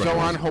age. So Everybody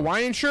on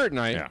Hawaiian shirt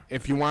night, Yeah.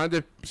 if you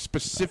wanted to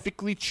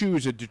specifically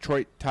choose a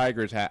Detroit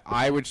Tigers hat,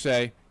 I would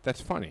say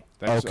that's funny.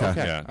 That's Okay.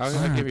 okay. Yeah.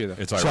 I'll give you that.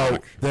 It's So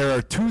ironic. there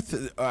are two.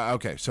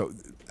 Okay, so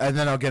and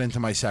then I'll get into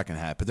my second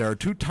hat. But there are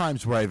two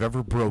times where I've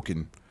ever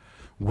broken,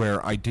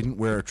 where I didn't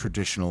wear a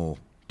traditional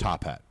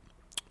top hat.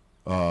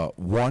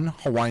 One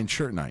Hawaiian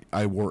shirt night,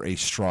 I wore a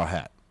straw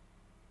hat.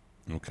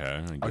 Okay.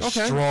 I A guess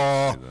Okay.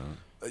 straw,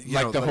 you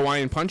like know, the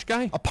Hawaiian Punch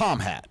guy? a palm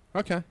hat.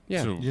 Okay.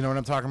 Yeah. So- You know what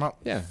I'm talking about?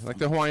 Yeah, like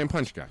the Hawaiian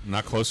Punch guy.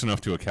 Not close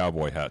enough to a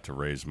cowboy hat to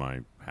raise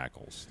my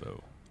hackles,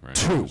 though. Right?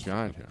 Two.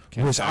 God,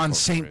 Was on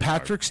St.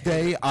 Patrick's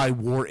Day. I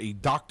wore a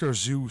Dr.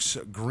 Zeus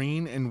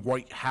green and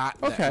white hat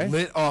that Okay.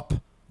 lit up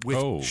with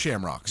Oh.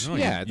 shamrocks. No,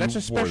 Yeah, you that's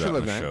a wore that special on the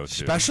event. show,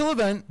 too. Special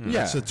event.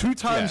 Yeah. So two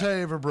times Yeah. I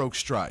ever broke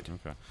stride.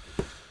 Okay.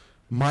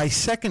 My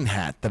second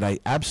hat that I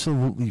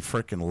absolutely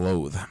freaking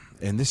loathe,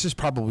 and this is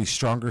probably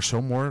stronger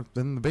so more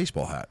than the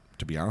baseball hat,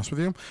 to be honest with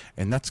you,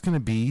 and that's going to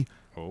be,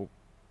 Oh.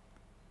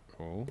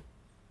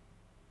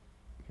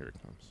 Here it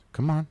comes.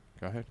 come on,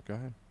 Go ahead.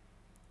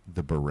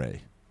 the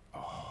beret.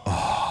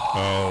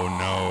 Oh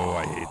no,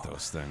 I hate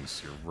those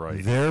things. You're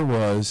right. There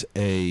was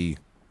a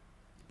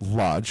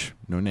lodge,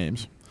 no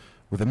names,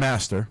 with a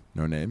master,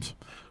 no names,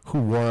 who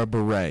wore a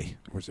beret.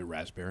 Was it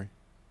raspberry?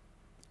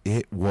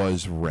 It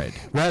was red.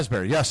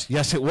 Raspberry, yes,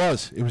 it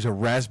was. It was a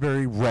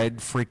raspberry red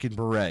freaking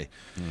beret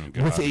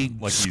God. with a Like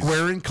he's-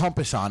 square and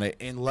compass on it,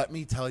 and let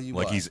me tell you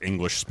Like what. he's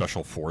English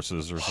Special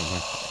Forces or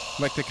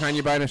something. Like the kind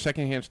you buy in a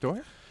secondhand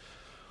store?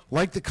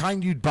 Like the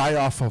kind you'd buy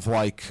off of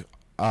like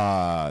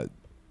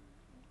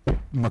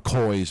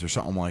McCoy's or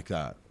something like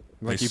that.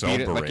 Like They he sell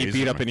beat it, like he berets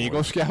beat at up an McCoy's.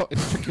 Eagle Scout and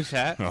took his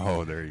hat.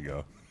 Oh, there you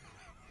go.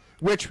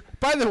 Which,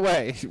 by the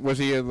way,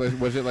 was it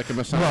like a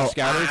Masonic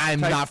Scouter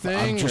I'm type not. thing?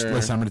 I'm just or-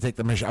 listen. I'm going to take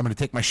I'm going to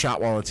take my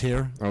shot while it's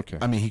here. Okay.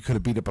 I mean, he could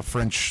have beat up a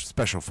French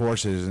special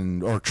forces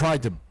or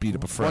tried to beat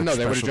up a French. Well, no,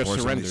 they would have special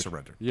just force and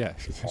surrendered. they Yeah.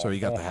 So he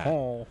got the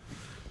hat.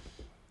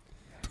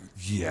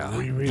 Yeah,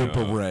 the Yeah.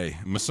 beret.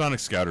 Masonic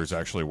Scouters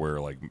actually wear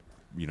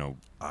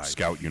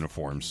scout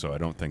uniforms, so I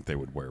don't think they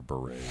would wear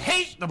berets.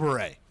 Hate the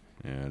beret.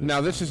 Yeah, it is-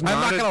 Now this is I'm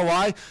not a- going to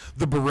lie.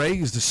 The beret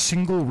is the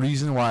single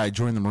reason why I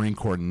joined the Marine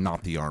Corps,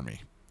 not the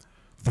Army.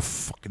 The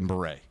fucking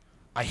beret.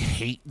 I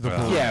hate the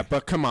beret. Yeah,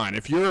 but come on.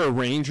 If you're a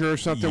ranger or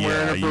something Yeah,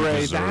 wearing a you beret,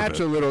 deserve that's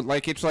it. a little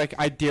like it's like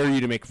I dare you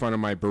to make fun of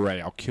my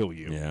beret. I'll kill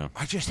you. yeah.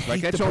 I just hate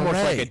Like that's the almost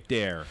beret. like a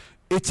dare.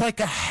 It's like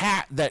a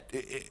hat that.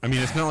 I mean,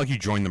 it's not like you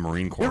joined the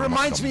Marine Corps. It and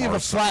reminds like me of a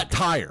Mars flat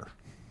tire.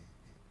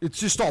 It's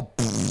just all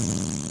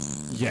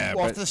Yeah, off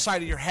but to the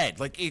side of your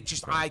head. Like it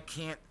just, I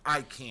can't.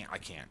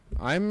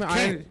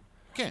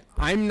 Can't.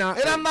 I'm not.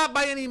 And I'm not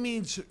by any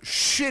means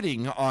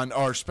shitting on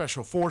our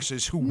special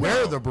forces who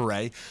wear the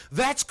beret.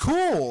 That's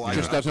cool. It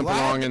just doesn't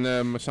belong in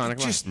the Masonic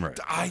line. Just, Right.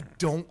 I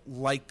don't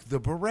like the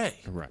beret.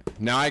 Right.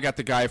 Now I got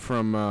the guy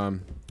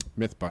from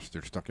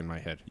Mythbusters stuck in my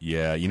head.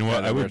 Yeah, you know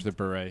what? Yeah, I wears would the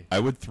beret. I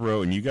would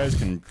throw, and you guys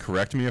can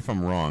correct me if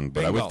I'm wrong,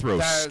 but I Bingo. would throw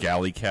That-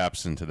 scally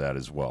caps into that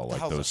as well, like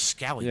How's a those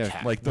scally yeah,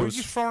 cap? like Where are those-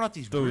 you throwing out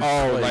these? those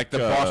Oh, like the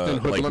Boston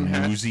hoodlum like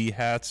hats? newsy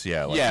hats.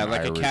 Yeah, like Yeah, an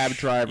like a cab Irish-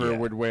 driver yeah.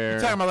 would wear.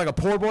 You're talking about like a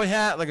poor boy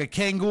hat, like a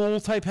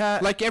Kangol type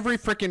hat. Like every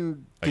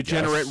freaking I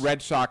degenerate guess.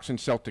 Red Sox and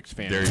Celtics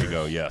fan. There you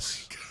go.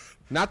 Yes.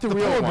 Not the, The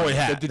real poor boy one,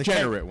 hat. the The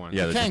degenerate one.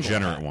 Yeah, the Kangol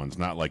degenerate hat. ones,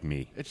 not like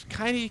me. It's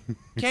kind of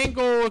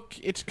Kangol.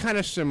 It's kind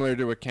of similar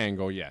to a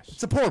Kangol, yes.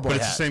 it's a poor boy But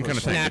it's hat. the same kind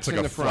of thing. Snaps It's like in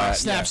a the front. flat.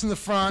 Snaps in the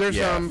front. There's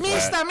Yeah,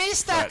 flat-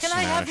 Mister, flat can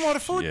I have smash. more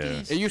food, Yeah.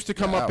 please? It used to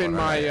come Yeah, up in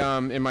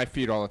whatever. my in my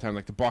feed all the time,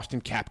 like the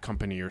Boston Cap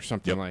Company or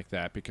something Yep. like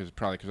that, because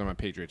I'm a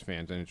Patriots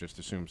fan, and it just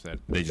assumes that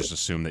They just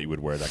assume that you would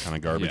wear that kind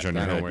of garbage yeah, on I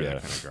your don't head. wear yeah.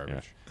 that kind of garbage.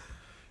 Yeah.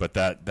 But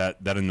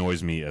that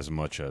annoys me as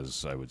much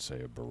as I would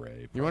say a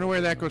beret. You want to wear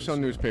that? Go probably sell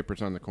annoys me.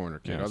 newspapers on the corner,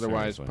 kid. Yeah,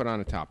 Otherwise, seriously. put on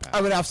a top hat.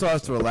 I would also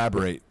have to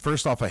elaborate.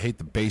 First off, I hate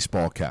the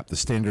baseball cap, the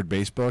standard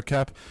baseball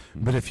cap.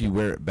 But if you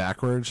wear it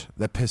backwards,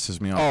 that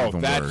pisses me off Oh, even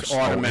that's worse. Oh,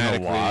 in a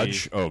automatically.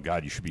 lodge? Oh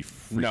God, you should be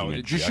freaking No, you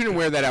ejected. shouldn't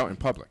wear that out in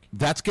public.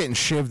 That's getting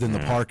shivved in the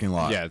parking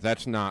lot. Yeah,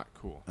 that's not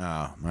cool. Oh,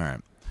 all right.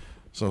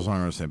 So that's what I'm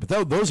going to say.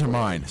 But those are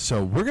mine.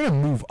 So we're going to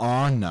move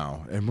on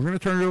now, and we're going to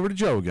turn it over to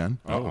Joe again.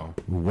 Uh-oh.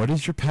 What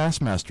is your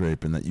past master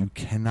apron that you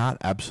cannot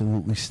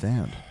absolutely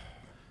stand?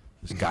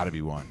 There's got to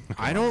be one.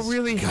 I don't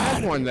really have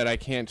gotta one that I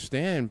can't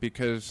stand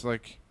because,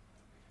 like,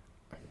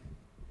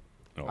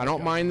 Oh, I don't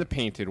God. mind the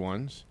painted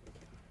ones.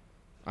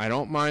 I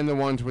don't mind the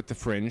ones with the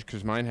fringe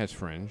because mine has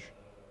fringe.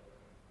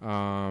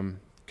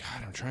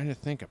 God, I'm trying to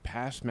think a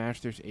past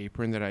master's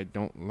apron that I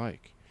don't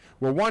like.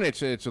 Well, one,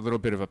 it's a little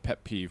bit of a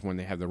pet peeve when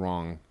they have the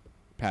wrong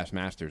past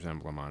master's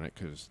emblem on it,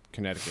 because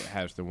Connecticut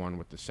has the one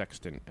with the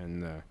sextant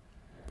and the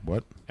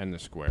What? and the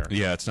square.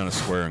 Yeah, it's not a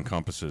square and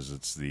compasses.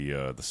 It's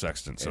the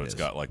sextant, so it's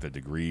got like the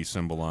degree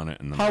symbol on it.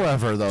 And then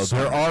However, though, sun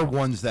there are symbol.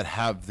 ones that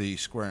have the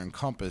square and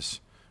compass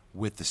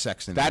with the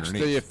sextant That's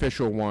underneath. the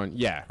official one.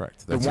 Yeah, Correct.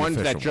 The That's the ones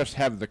that official just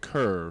have the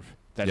curve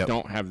that Yep.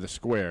 don't have the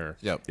square.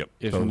 Yep. Yep.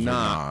 Is Those are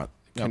not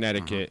Yep.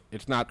 Connecticut.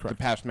 It's not the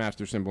past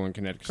master symbol in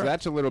Connecticut. So Correct.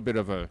 that's a little bit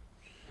of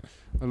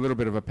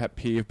a pet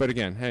peeve. But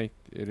again, hey,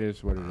 it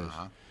is what it is.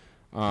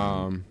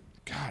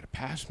 God, a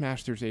past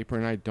master's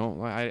apron I don't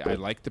like. I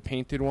like the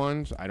painted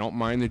ones. I don't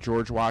mind the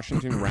George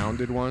Washington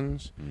rounded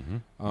ones.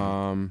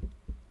 I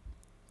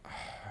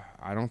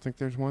don't think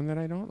there's one that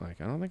I don't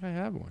like. I don't think I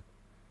have one.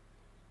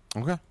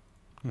 Okay.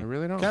 I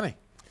really don't. Kenny.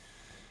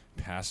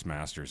 Past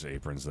masters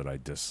aprons that I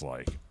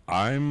dislike.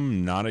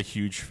 I'm not a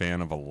huge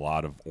fan of a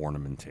lot of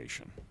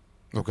ornamentation.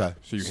 Okay.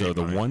 So you So hate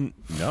the mine. one,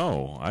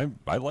 no,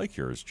 I like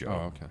yours, Joe.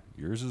 Oh, okay.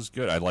 Yours is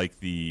good.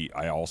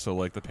 I also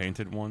like the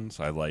painted ones.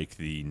 I like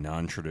the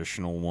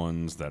non-traditional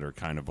ones that are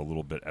kind of a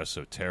little bit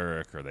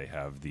esoteric, or they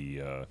have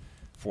the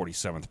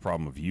 47th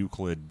problem of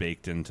Euclid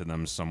baked into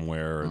them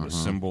somewhere, or the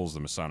symbols, the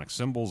Masonic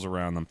symbols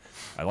around them.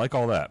 I like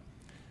all that.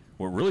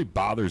 What really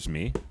bothers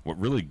me, what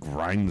really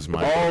grinds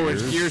my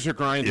his gears are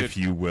grinded. if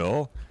you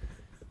will,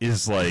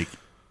 is like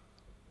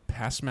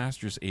past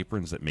masters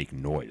aprons that make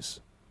noise.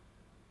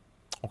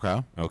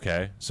 Okay.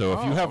 Okay, so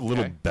if you Oh, have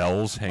little okay.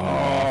 bells hanging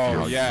off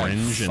your yeah.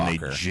 fringe and they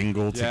Fucker.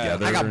 jingle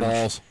together, I got and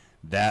balls.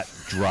 that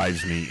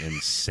drives me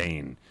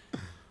insane.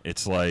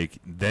 It's like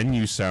then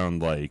you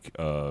sound like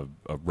a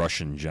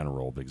Russian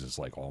general because it's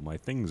like all my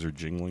things are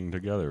jingling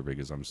together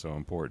because I'm so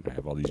important. I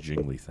have all these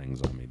jingly things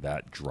on me.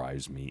 That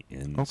drives me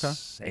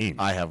insane.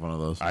 I have one of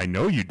those. I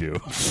know you do.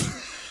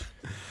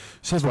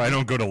 So That's why I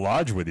don't go to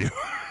lodge with you.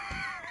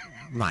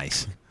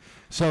 Nice.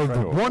 So the to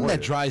one avoid that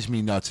it. drives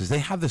me nuts is they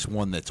have this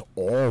one that's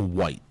all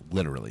white,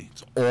 literally.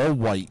 It's all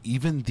white.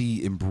 Even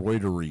the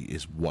embroidery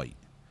is white.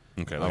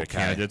 Okay, like Okay. a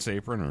candidate's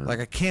apron, or Like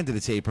a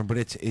candidate's apron, but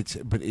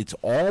it's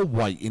all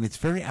white and it's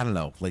very, I don't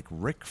know, like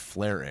Ric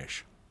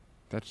Flair-ish.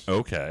 That's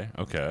okay.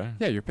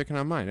 yeah. You're picking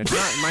on mine. It's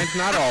not. Mine's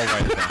not all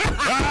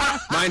white.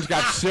 Mine's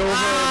got silver.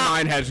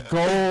 Mine has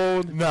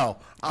gold. No.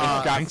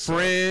 It's got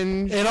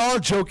fringe. And all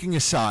joking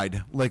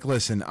aside, like,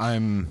 listen,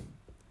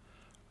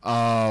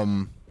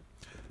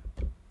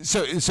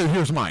 So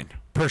here's mine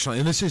personally,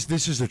 and this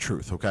is the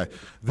truth. Okay,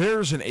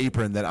 there's an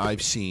apron that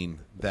I've seen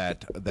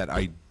that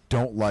I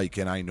don't like,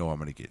 and I know I'm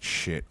going to get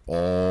shit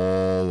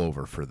all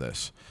over for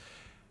this.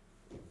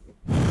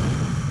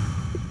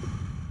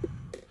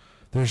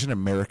 There's an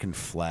American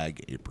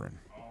flag apron.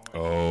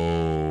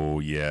 oh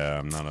yeah,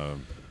 I'm not a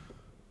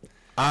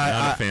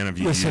fan of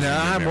you Listen, using the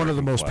I'm one of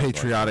the American most flag like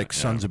patriotic that,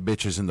 sons yeah. of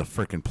bitches in the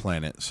frickin'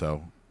 planet.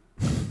 So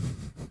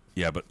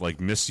Yeah, but like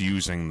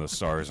misusing the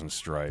stars and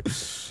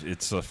stripes,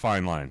 it's a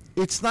fine line.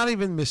 it's not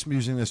even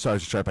misusing the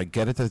Stars and Stripe. I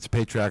get it that it's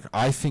patriotic.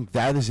 I think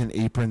that is an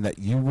apron that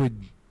you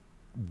would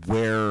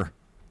wear,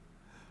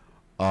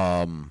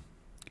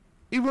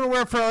 you would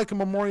wear for like a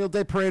Memorial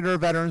Day parade or a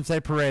Veterans Day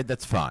parade.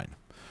 That's fine,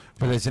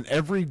 but as an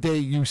everyday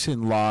use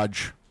in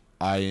lodge,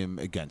 I am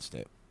against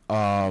it.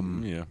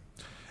 Yeah.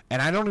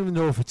 And I don't even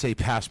know if it's a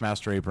past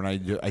master apron.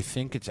 I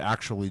think it's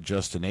actually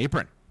just an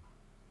apron.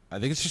 I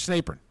think it's just an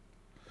apron.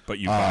 But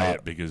you buy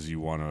it because you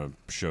want to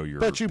show your.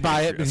 But you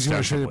buy it because you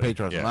want to show your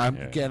ostensibly. patriotism.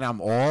 Yeah, Again,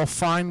 I'm all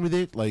fine with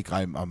it. Like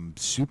I'm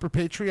super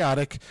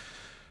patriotic,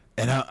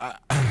 and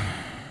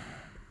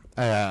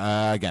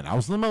again, I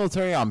was in the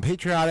military. I'm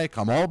patriotic.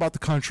 I'm all about the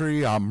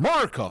country. I'm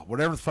America,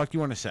 whatever the fuck you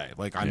want to say.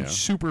 Like I'm Yeah.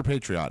 super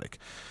patriotic.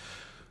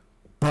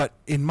 But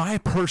in my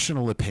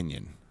personal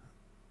opinion,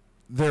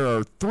 there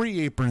are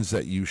 3 aprons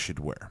that you should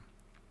wear.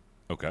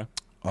 Okay.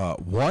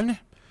 One,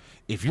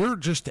 if you're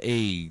just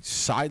a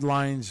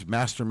sidelines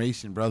Master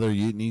Mason brother,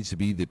 it needs to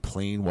be the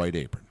plain white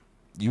apron.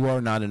 You are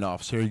not an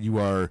officer. You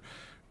are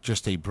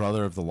just a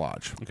brother of the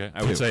lodge. Okay. I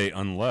 2. would say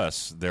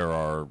unless there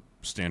are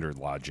standard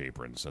lodge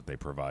aprons that they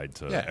provide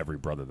to Yeah. every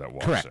brother that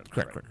walks Correct, in.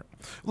 correct, Right. correct.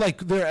 Like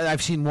there,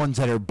 I've seen ones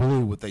that are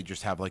blue, but they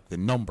just have like the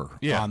number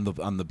Yeah. on the.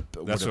 That's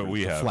whatever, what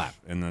we the have, flap.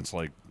 and that's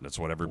what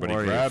everybody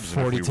Or a grabs. And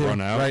if 42, we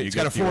run out, right? you It's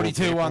get got a the old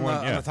 42 paper on the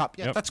one. on the top.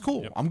 Yeah, Yep. that's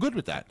cool. Yep. I'm good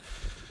with that.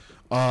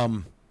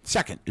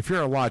 Second, if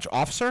you're a lodge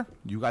officer,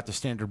 you got the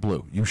standard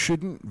blue. You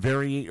shouldn't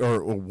vary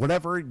or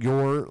whatever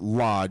your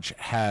lodge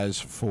has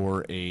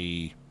for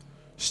a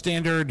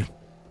standard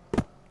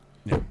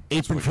Yep.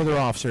 apron for their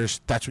officers.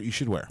 That's what you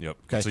should wear. Yep.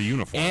 Okay? It's a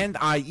uniform. And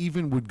I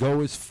even would go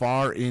as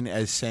far in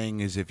as saying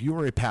is if you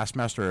are a past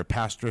master or a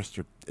past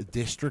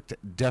district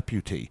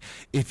deputy,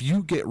 if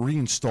you get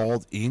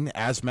reinstalled in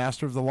as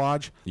master of the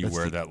lodge, You that's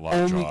wear the that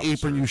lodge only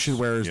apron you officers. should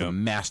wear is the Yep.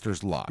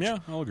 master's lodge. Yeah,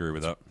 I'll agree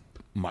with that.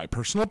 My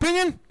personal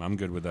opinion, I'm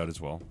good with that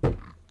as well.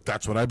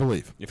 that's what I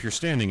believe. If you're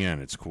standing in,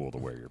 it's cool to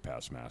wear your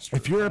past master.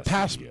 If you're a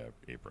past-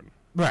 apron.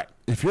 Right.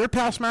 If you're a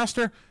past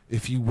master,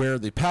 if you wear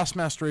the past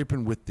master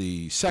apron with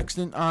the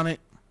sextant on it,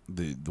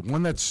 the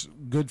one that's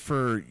good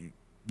for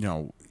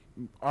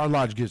our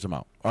lodge gives them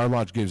out. Our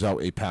lodge gives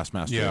out a past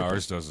master Yeah, apron.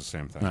 ours does the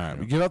same thing. All right, yeah.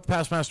 we give out the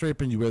past master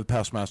apron. You wear the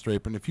past master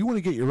apron. If you want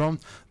to get your own,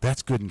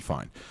 that's good and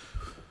fine.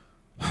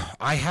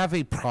 I have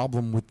a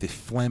problem with the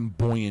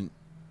flamboyant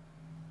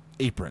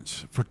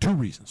aprons for two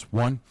reasons.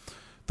 One,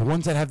 the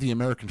ones that have the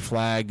American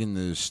flag and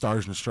the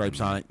stars and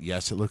stripes on it,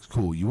 yes, it looks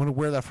cool. You want to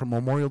wear that for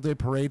Memorial Day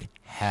parade?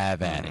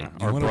 Have at it.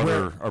 You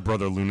Our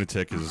brother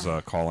Lunatic is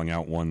calling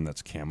out one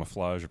that's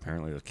camouflage.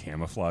 Apparently, the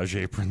camouflage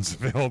aprons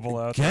available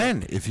out there.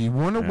 Again, if you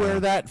want to wear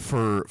that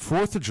for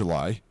 4th of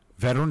July,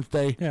 Veterans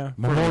Day,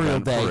 Memorial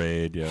event, Day,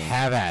 parade, yeah.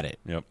 have at it.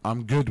 Yep.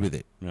 I'm good with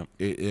it. Yep.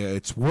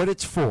 It's what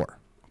it's for.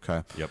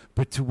 Okay. Yep.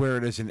 But to wear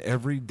it as an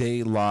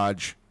everyday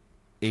lodge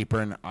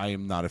apron, I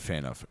am not a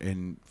fan of,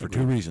 and for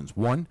two reasons.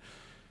 One,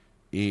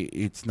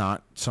 it's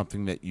not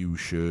something that you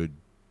should,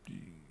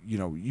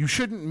 you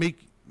shouldn't make.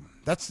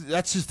 That's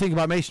the thing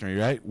about masonry,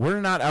 right?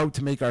 We're not out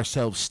to make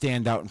ourselves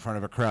stand out in front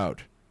of a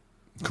crowd.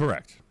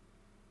 Correct.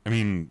 I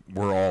mean,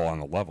 we're all on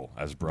a level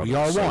as brothers, We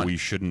are so one. we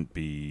shouldn't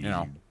be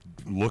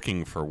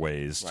looking for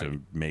ways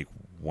to make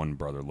one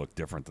brother look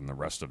different than the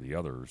rest of the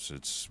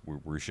others.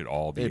 We should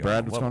all be. Hey, on Brad,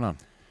 a what's level. going on?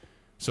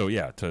 So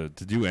yeah, to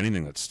do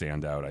anything that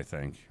stand out, I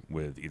think,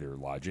 with either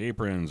lodge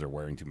aprons or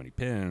wearing too many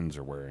pins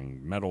or wearing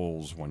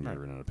medals when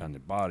you're an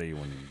independent body,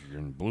 when you're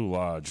in Blue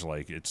Lodge,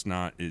 like it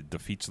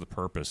defeats the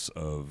purpose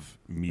of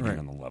meeting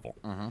on the level.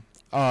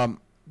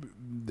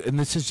 And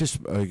this is just,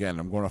 again,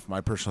 I'm going off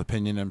my personal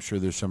opinion. I'm sure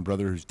there's some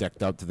brother who's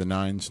decked out to the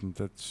nines, and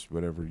that's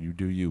whatever you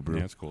do, you, bro.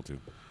 Yeah, it's cool too.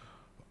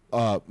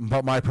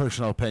 But my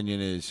personal opinion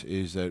is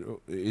that,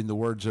 in the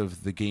words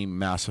of the game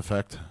Mass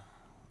Effect,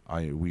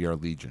 we are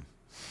Legion.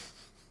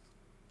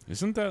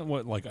 Isn't that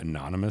what like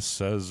Anonymous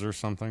says or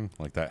something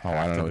like that? Oh,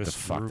 I don't know what the activist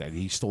fuck group? that.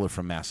 He stole it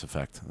from Mass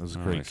Effect. That was a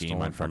Oh, great he game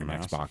stole on it from fucking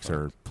Mass Xbox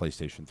or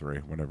PlayStation 3,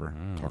 whatever.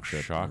 Oh, Talk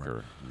shit.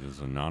 shocker! These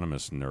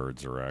Anonymous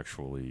nerds are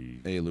actually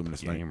Hey,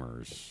 Luminous Knight.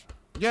 gamers.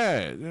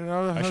 Yeah,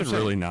 I should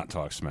really not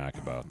talk smack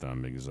about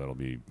them because that'll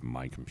be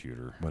my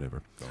computer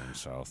whatever. going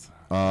south.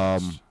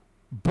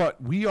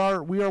 But we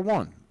are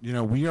one.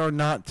 We are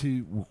not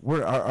to.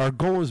 Our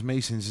goal as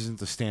Masons isn't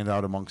to stand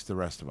out amongst the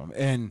rest of them.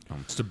 And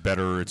It's to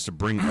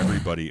bring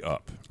everybody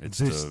up. It's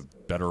This- to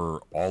better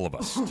all of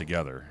us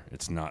together.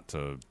 It's not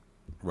to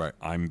right.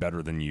 I'm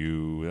better than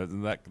you.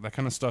 That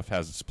kind of stuff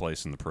has its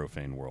place in the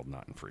profane world,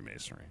 not in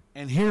Freemasonry.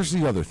 And here's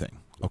the other thing.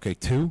 Okay,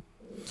 two.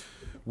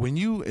 When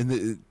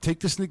you take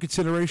this into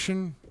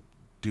consideration,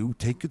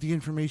 take the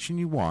information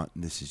you want.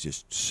 And this is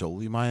just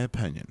solely my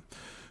opinion,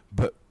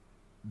 but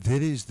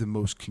that is the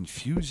most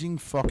confusing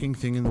fucking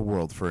thing in the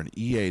world for an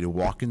EA to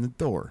walk in the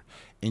door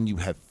and you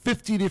have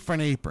 50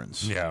 different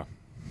aprons. Yeah.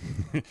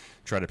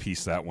 Try to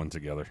piece that one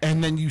together.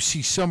 And then you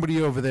see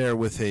somebody over there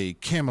with a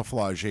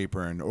camouflage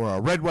apron or a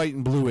red, white,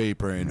 and blue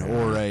apron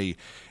or a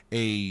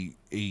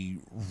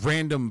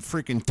random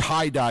freaking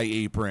tie-dye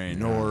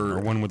apron Or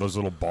one with those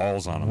little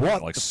balls on them What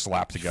that like the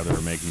slap together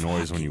and make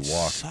noise when you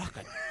walk. Suck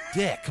a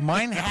dick.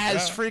 Mine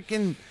has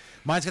freaking...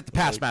 Mine's got the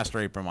past master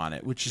apron on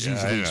it, which is Yeah, I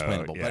easily know,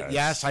 explainable. yeah, But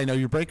yes, I know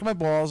you're breaking my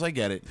balls. I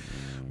get it.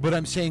 But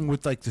I'm saying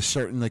with like the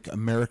certain like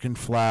American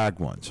flag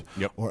ones.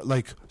 Yep. Or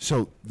like,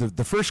 so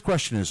the first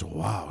question is,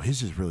 wow,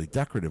 his is really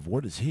decorative.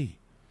 What is he?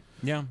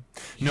 Yeah.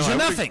 He's a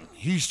nothing.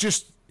 He's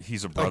just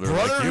He's a a brother,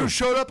 brother like you. who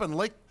showed up and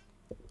like...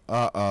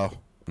 Uh-oh.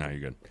 No, you're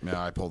good.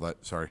 Yeah, I pulled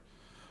that. Sorry.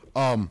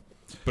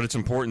 But it's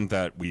important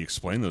that we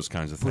explain those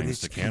kinds of But things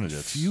it's to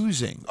candidates.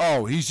 confusing.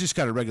 Oh, he's just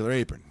got a regular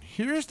apron.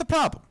 Here's the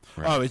problem.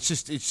 Right. Oh, it's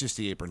just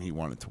the apron he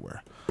wanted to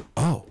wear.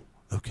 Oh,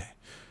 okay.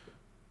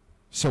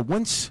 So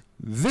once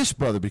this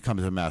brother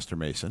becomes a master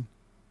mason,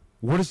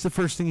 what is the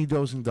first thing he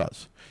goes and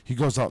does? He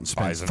goes out and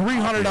spends Buys an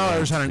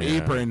 $300 on an apron.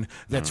 Yeah. apron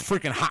that's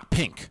freaking hot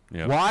pink.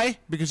 Yep. Why?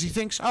 Because he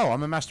thinks, oh,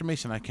 I'm a master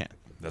mason, I can.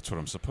 That's what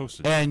I'm supposed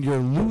to do. And you're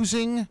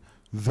losing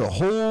the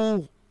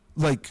whole,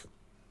 like,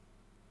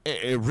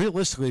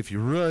 realistically, if you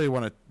really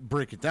want to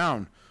break it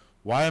down,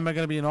 why am I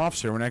going to be an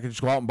officer when I can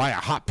just go out and buy a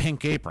hot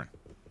pink apron?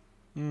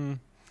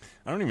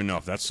 I don't even know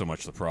if that's so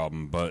much the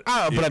problem, but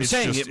But I'm it's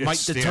saying just- it might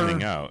it's deter-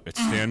 standing out. It's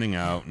standing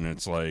out, and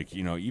it's like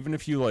even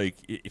if you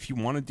if you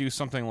want to do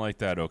something like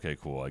that, okay,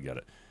 cool, I get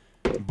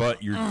it.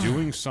 But you're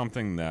doing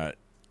something that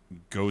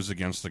goes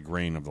against the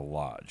grain of the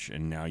lodge,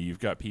 and now you've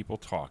got people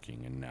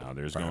talking, and now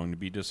there's going to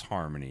be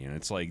disharmony, and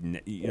it's like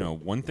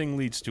one thing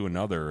leads to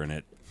another, and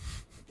it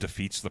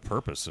defeats the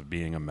purpose of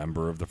being a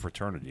member of the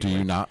fraternity. Do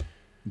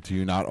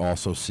you not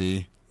also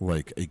see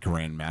like a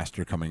grand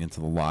master coming into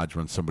the lodge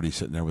when somebody's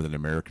sitting there with an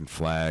American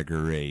flag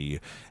or a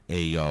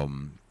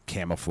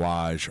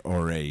camouflage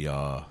or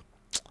a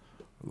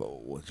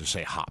let's just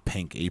say hot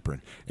pink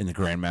apron, and the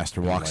grand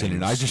master walks in,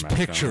 and I just Smack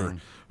picture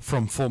down.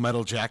 from Full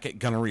Metal Jacket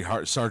Gunnery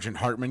Sergeant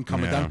Hartman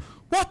coming Yeah. down.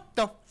 What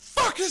the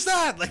fuck is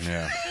that? Like,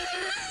 Yeah.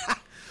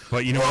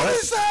 But you know what what?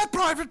 is that,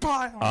 Private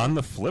Pile? On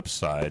the flip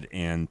side,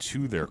 and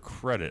to their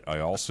credit, I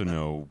also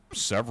know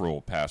several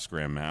past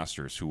Grand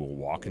Masters who will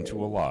walk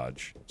into a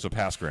lodge. So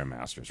past Grand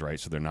Masters, right?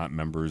 So they're not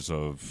members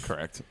of...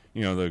 Correct.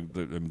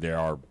 They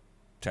are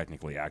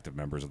technically active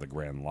members of the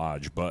Grand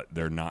Lodge, but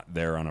they're not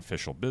there on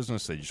official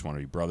business. They just want to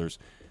be brothers.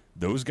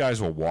 Those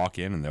guys will walk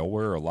in and they'll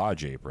wear a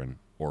lodge apron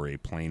or a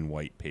plain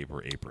white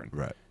paper apron.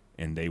 Right.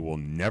 And they will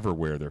never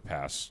wear their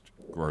past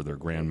or their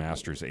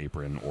grandmaster's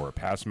apron or a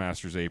past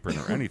master's apron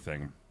or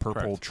anything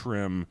purple Correct.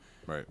 trim.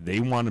 Right. They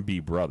want to be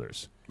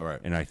brothers. Right.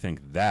 And I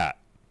think that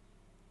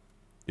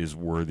is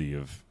worthy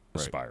of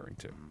Right. aspiring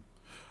to.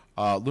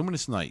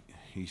 Luminous Knight,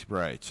 he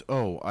writes,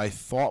 I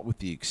thought with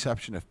the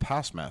exception of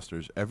past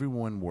masters,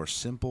 everyone wore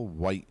simple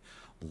white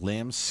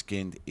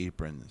lamb-skinned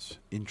aprons.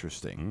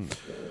 Interesting.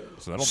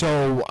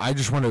 So I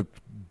just want to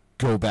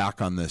go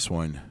back on this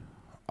one.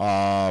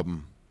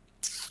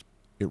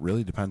 It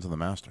really depends on the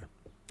master.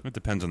 it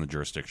depends on the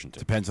jurisdiction too.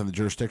 Depends on the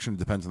jurisdiction.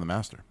 Depends on the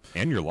master.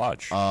 And your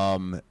lodge.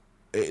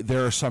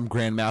 There are some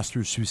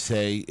grandmasters who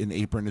say an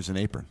apron is an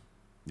apron.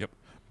 Yep.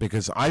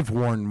 Because I've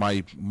worn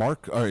my my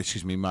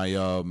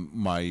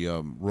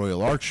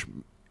Royal Arch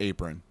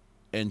apron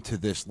into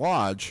this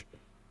lodge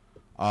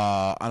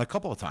on a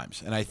couple of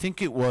times, and I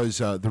think it was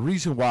the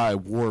reason why I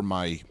wore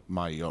my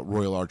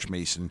Royal Arch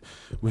Mason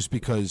was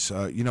because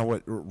you know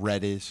what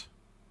red is.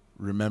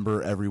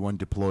 Remember, everyone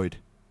deployed,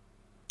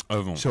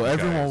 so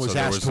everyone was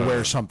asked to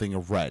wear something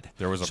of red.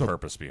 There was a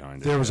purpose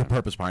behind it. There was a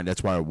purpose behind it.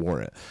 That's why I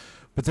wore it.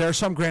 But there are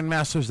some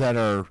grandmasters that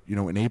are,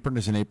 an apron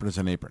is an apron is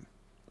an apron,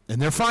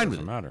 and they're fine with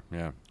it. Doesn't matter.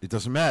 Yeah. It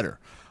doesn't matter.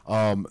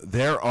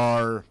 There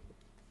are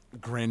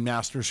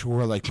grandmasters who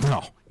are like,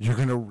 no, you're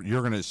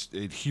gonna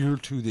adhere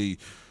to the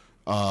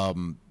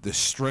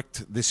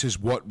strict. This is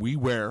what we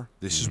wear.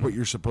 This is what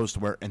you're supposed to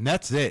wear, and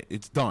that's it.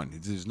 It's done.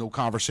 There's no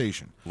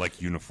conversation.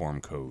 Like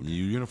uniform code.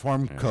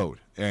 Uniform code,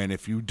 and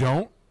if you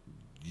don't,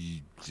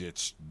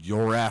 it's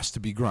your ass to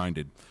be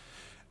grinded.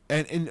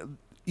 And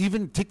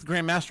even take the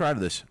grandmaster out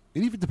of this.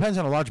 It even depends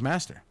on a lodge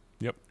master.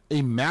 Yep.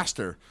 A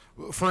master,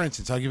 for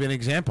instance, I'll give you an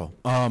example.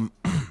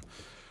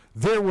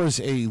 There was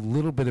a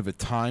little bit of a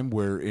time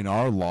where in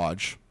our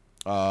lodge,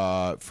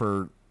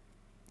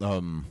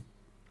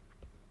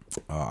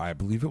 I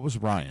believe it was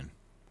Ryan.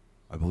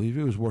 I believe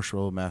it was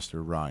Worshipful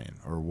Master Ryan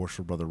or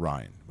Worshipful Brother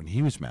Ryan when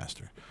he was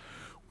master.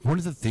 One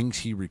of the things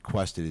he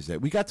requested is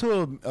that we got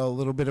to a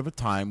little bit of a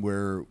time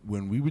where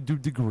when we would do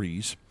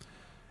degrees,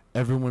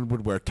 everyone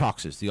would wear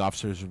tuxes. The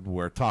officers would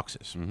wear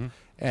tuxes. Mm-hmm.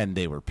 And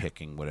they were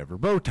picking whatever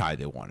bow tie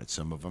they wanted.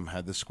 Some of them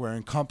had the square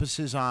and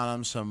compasses on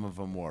them. Some of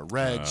them wore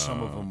red.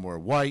 Some of them wore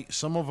white.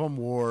 Some of them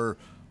wore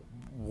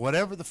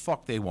whatever the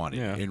fuck they wanted.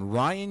 Yeah. And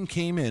Ryan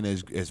came in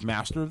as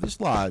master of this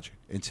lodge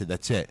and said,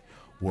 that's it.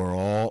 We're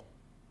all...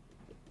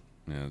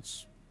 Yeah,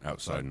 it's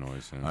outside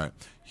noise. Yeah. All right.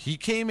 He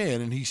came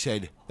in and he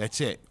said,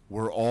 that's it.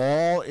 We're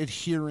all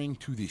adhering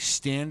to the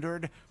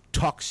standard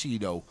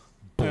tuxedo,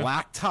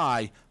 black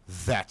tie.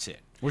 That's it.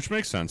 Which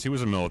makes sense. He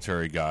was a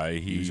military guy.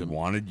 He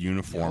wanted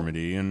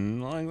uniformity,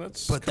 and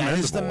that's But that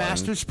is the commendable.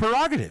 master's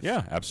prerogative.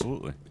 Yeah,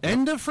 absolutely.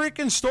 End of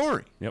freaking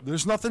story. Yep.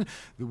 There's nothing.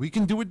 We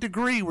can do a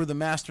degree where the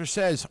master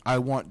says,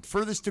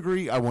 for this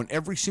degree, I want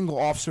every single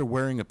officer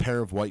wearing a pair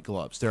of white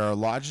gloves. There are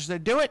lodges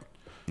that do it.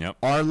 Yep.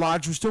 Our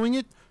lodge was doing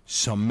it.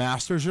 Some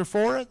masters are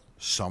for it.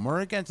 Some are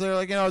against it. They're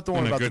like, don't worry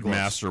And about a the good gloves.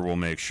 master will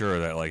make sure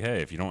that, like,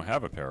 hey, if you don't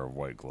have a pair of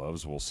white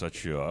gloves, we'll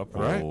set you up.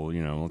 Right. We'll,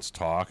 let's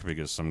talk,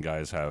 because some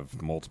guys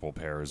have multiple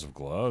pairs of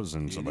gloves,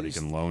 and somebody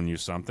can loan you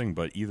something.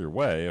 But either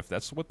way, if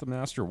that's what the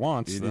master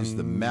wants, It then is the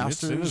it's in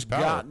master's his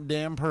power.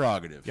 goddamn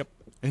prerogative. Yep.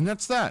 And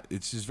that's that.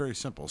 It's just very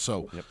simple.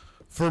 So, Yep.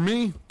 for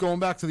me, going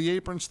back to the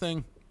aprons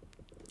thing,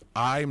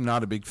 I'm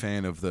not a big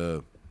fan of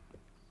the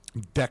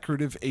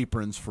decorative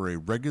aprons for a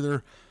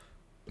regular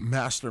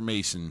master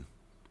mason.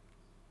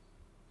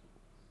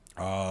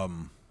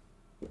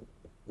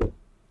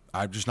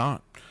 I'm just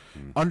not.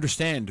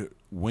 Understand,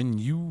 when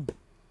you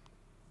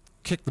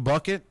kick the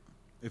bucket,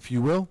 if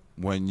you will,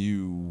 when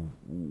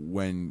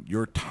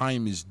your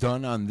time is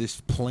done on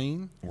this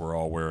plane, We're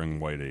all wearing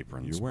white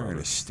aprons. you're wearing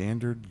brother. a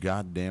standard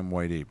goddamn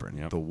white apron.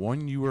 Yep. The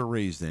one you were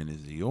raised in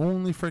is the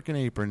only freaking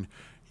apron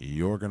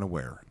you're going to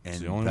wear.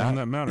 And the only one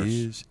that matters.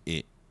 is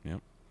it.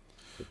 Yep.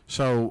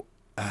 So,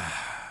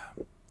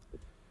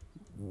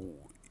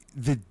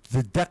 the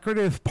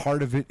decorative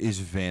part of it is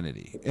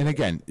vanity. And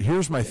again,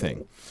 here's my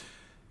thing.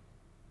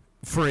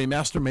 For a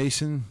master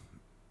mason,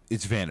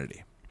 it's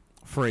vanity.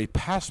 For a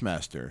past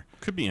master,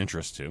 Could be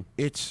interest, too.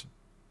 it's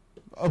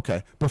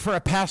okay. But for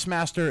a past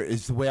master,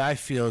 is the way I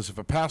feel is if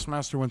a past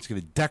master wants to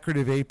get a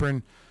decorative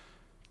apron,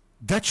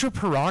 that's your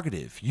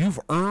prerogative. You've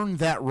earned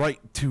that right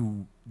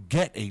to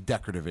get a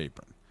decorative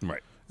apron.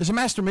 Right. As a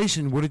master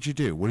mason, what did you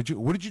do? What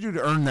did you do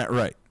to earn that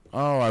right?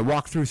 Oh, I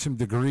walked through some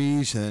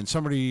degrees, and then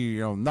somebody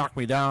knocked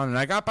me down, and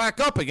I got back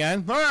up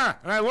again.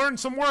 And I learned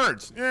some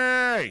words.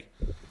 Yay!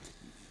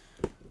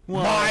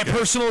 Well, My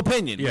personal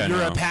opinion. Yeah, You're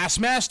no. a past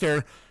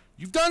master.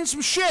 You've done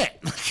some shit.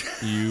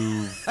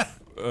 You've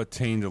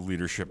attained a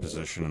leadership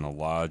position in a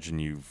lodge, and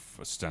you've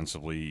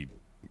ostensibly,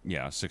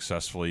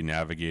 successfully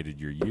navigated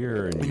your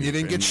year. And You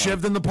didn't get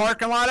shivved in the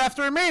parking lot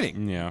after a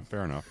meeting. Yeah,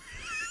 fair enough.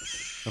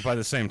 But by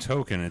the same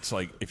token, it's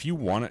like, if you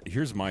want to,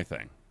 here's my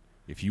thing.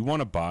 If you want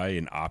to buy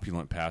an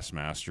opulent past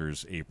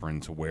master's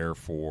apron to wear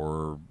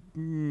for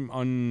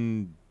not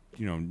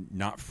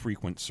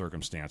frequent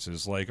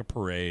circumstances, like a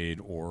parade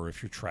or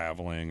if you're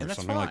traveling or And that's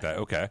something like fine. that,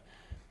 okay.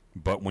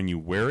 But when you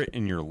wear it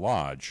in your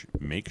lodge,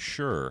 make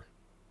sure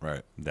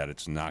Right. that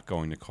it's not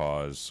going to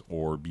cause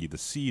or be the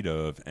seed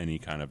of any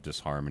kind of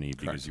disharmony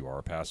because you are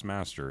a past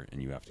master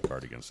and you have to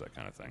guard against that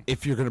kind of thing.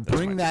 If you're going to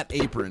bring that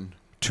apron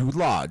to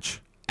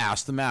lodge,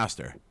 ask the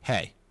master,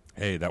 hey,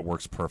 that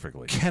works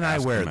perfectly. Can I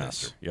Ask wear the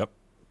master. this?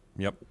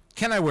 Yep.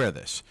 can I wear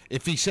this?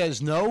 If he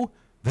says no,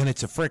 then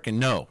it's a freaking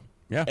no.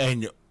 Yeah.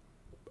 And,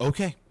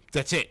 okay,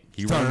 that's it.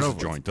 He Done and runs over the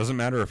with. joint. Doesn't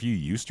matter if you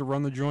used to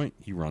run the joint,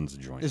 he runs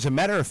the joint. As a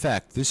matter of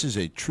fact, this is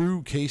a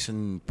true case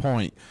in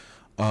point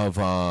of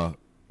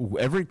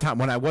every time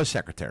when I was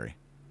secretary,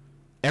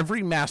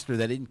 every master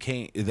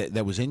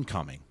that was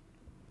incoming,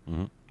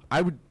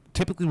 I would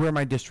typically wear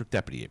my district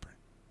deputy apron.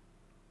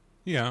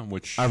 Yeah,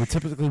 which I would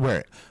typically wear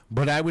it,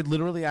 but I would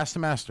literally ask the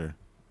master,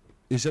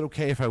 "Is it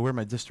okay if I wear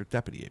my district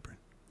deputy apron,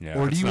 yeah,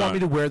 or if do it's you want me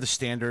not- to wear the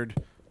standard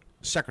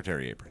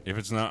secretary apron?" If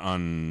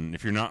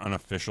you're not on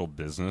official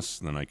business,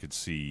 then I could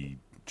see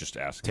just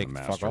asking Take the the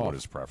fuck master off. what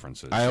his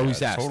preference is. I always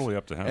it's asked. totally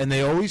up to him. And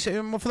they always say,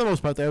 well, for the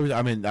most part, I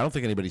don't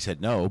think anybody said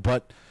no,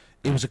 but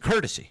it was a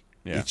courtesy.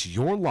 Yeah. It's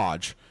your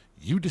lodge.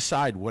 You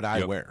decide what I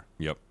Yep. wear.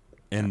 Yep.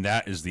 And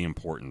that is the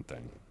important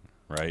thing,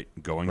 right?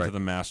 Going to Right.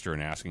 the master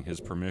and asking his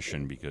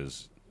permission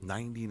because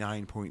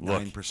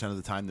 99.9% of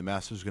the time, the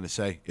master's going to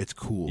say, it's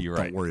cool. You're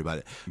Don't right. worry about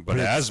it. But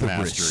it's as the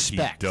master,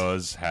 respect. he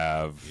does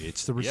have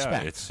It's the Yeah,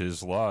 respect. it's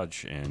his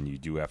lodge, and you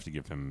do have to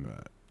give him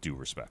due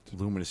respect.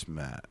 Luminous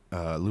Knight.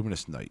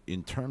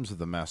 In terms of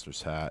the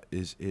master's hat,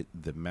 is it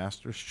the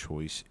master's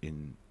choice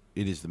in?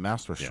 It is the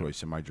master's Yeah.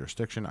 choice in my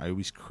jurisdiction. I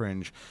always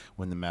cringe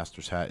when the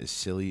master's hat is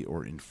silly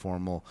or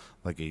informal,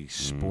 like a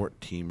sport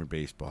team or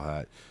baseball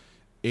hat.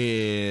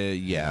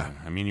 Yeah.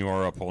 I mean, you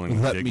are upholding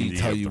the Let me dignity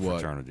tell of you the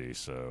what. fraternity,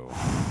 so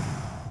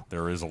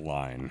there is a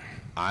line.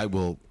 I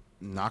will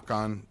knock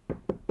on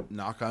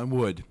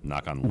wood.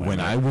 Knock on When wood.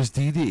 I was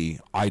DD,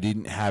 I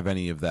didn't have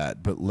any of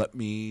that. But let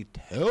me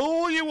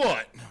tell you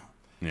what,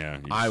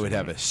 I would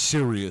have a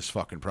serious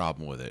fucking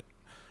problem with it.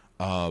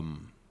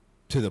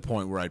 To the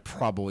point where I'd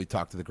probably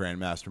talk to the Grand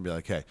Master and be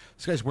like, hey,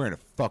 this guy's wearing a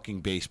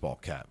fucking baseball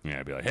cap. Yeah,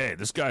 I'd be like, hey,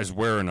 this guy's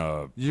wearing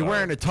You're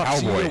wearing a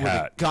tuxedo cowboy with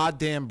hat. a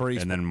goddamn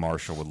brace. And then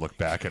Marshall would look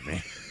back at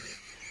me.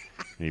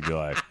 And he'd be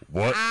like,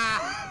 what?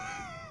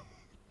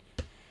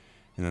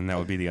 And then that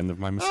would be the end of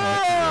my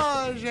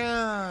Messiah career. Oh,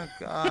 yeah,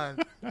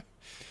 God.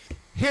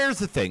 Here's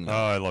the thing, though. Oh,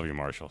 I love you,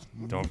 Marshall.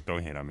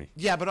 Don't hate on me.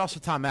 Yeah, but also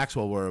Tom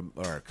Maxwell wore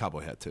a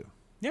cowboy hat, too.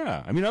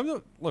 Yeah, I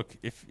mean, look,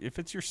 if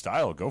it's your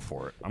style, go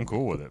for it. I'm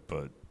cool with it,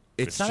 but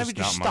It's not just even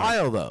your not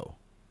style, though.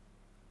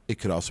 It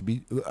could also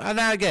be.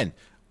 Now, again,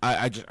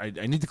 I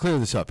need to clear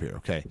this up here,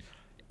 okay?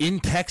 In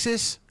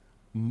Texas,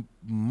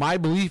 my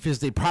belief is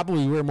they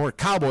probably wear more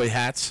cowboy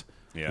hats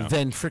Yeah.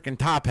 than freaking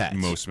top hats.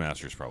 Most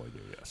masters probably do,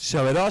 yes.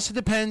 So it also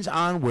depends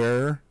on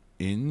where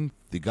in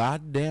the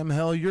goddamn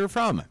hell you're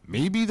from.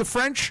 Maybe the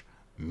French,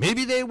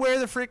 maybe they wear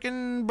the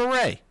freaking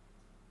beret.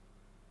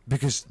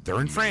 Because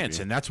they're in France,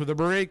 and that's where the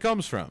beret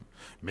comes from.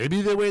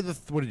 Maybe they wear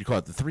what did you call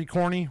it? The three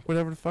corny?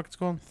 Whatever the fuck it's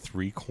called?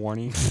 Three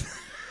corny,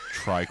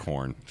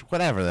 tricorn.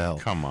 Whatever the hell.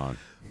 Come on,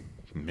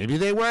 Maybe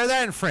they wear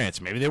that in France.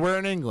 Maybe they wear it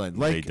in England.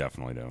 they Like,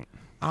 definitely don't.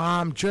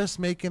 I'm just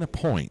making a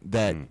point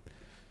that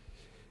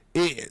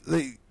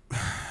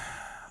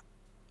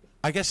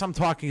I guess I'm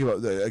talking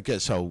about.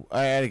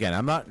 And again,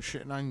 I'm not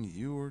shitting on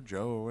you or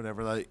Joe or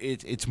whatever. Like,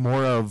 it's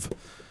more of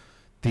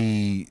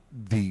the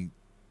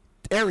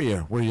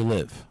area where you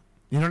live.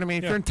 You know what I mean?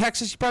 If Yeah. you're in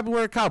Texas, you probably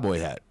wear a cowboy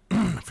hat.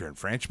 If you're in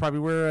France, you probably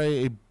wear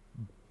a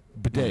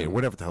bidet or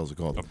whatever the hell is it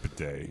called. A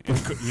bidet.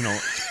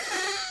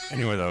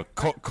 Anyway, though,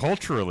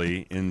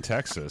 culturally in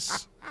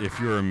Texas, if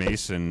you're a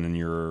Mason and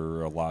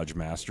you're a lodge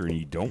master and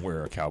you don't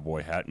wear a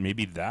cowboy hat,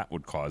 maybe that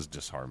would cause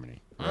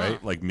disharmony,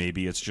 right? Like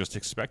maybe it's just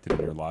expected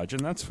in your lodge,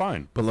 and that's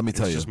fine. But let me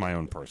tell it's you, just my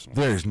own personal.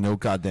 There's no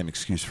goddamn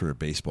excuse for a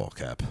baseball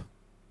cap.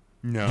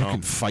 No, You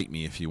can fight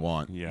me if you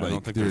want. Yeah, I like,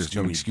 don't think there's there's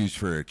no too many- excuse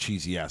for a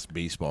cheesy ass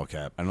baseball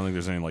cap. I don't think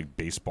there's any like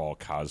baseball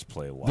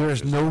cosplay. There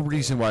is lodges no out there.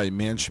 reason why a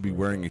man should be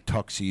wearing a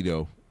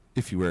tuxedo,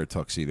 if you wear a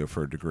tuxedo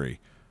for a degree,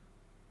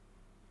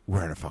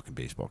 wearing a fucking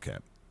baseball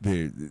cap.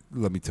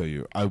 Let me tell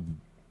you,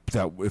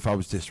 if I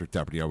was district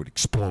deputy, I would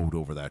explode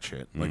over that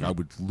shit. Like, I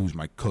would lose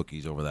my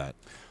cookies over that.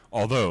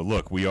 Although,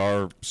 look, we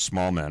are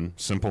small men,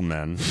 simple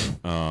men,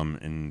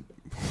 and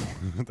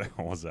what the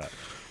hell was that?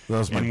 That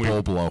was my And we-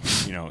 bull blow.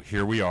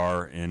 Here we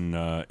are in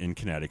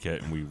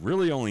Connecticut, and we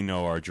really only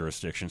know our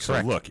jurisdiction. So,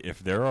 Correct. look, if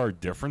there are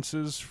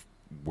differences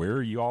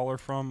where y'all are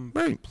from,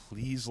 Right.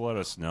 please let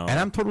us know. And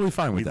I'm totally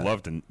fine with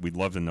that. We'd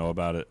love to know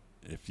about it.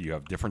 If you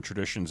have different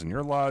traditions in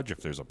your lodge, if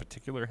there's a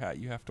particular hat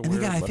you have to And wear,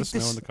 again, I let think us know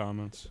this- in the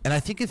comments. And I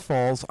think it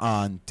falls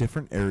on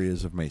different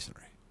areas of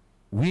masonry.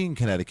 We in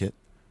Connecticut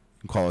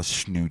can call us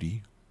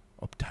snooty,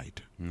 uptight.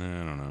 No,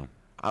 I don't know.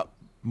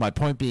 My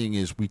point being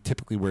is we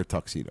typically wear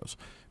tuxedos.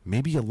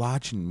 Maybe a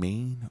lodge in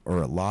Maine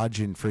or a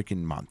lodge in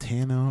freaking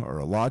Montana or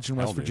a lodge in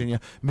West Hell, dude. Virginia.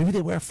 Maybe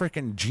they wear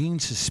freaking jean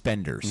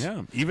suspenders.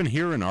 Yeah, even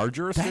here in our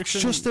jurisdiction,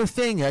 That's just their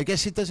thing. I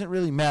guess it doesn't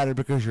really matter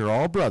because you're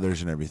all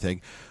brothers and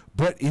everything.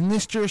 But in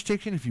this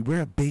jurisdiction, if you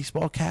wear a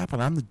baseball cap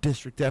and I'm the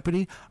district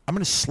deputy, I'm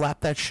going to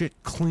slap that shit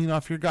clean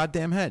off your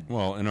goddamn head.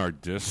 Well, in our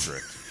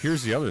district.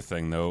 Here's the other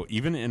thing, though.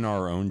 Even in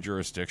our own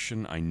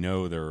jurisdiction, I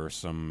know there are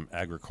some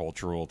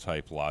agricultural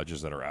type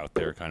lodges that are out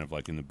there, kind of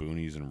like in the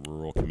boonies and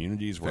rural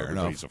communities where Fair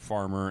everybody's enough. a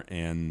farmer,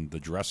 and the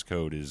dress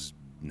code is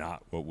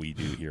not what we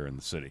do here in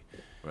the city.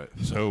 Right.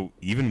 So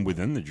even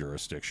within the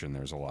jurisdiction,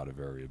 there's a lot of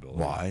variability.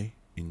 Why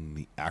in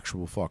the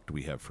actual fuck do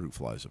we have fruit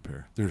flies up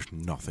here? There's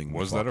nothing.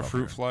 Was fuck that a up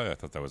fruit here. fly? I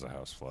thought that was a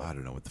house fly. I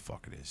don't know what the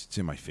fuck it is. It's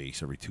in my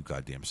face every 2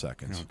 goddamn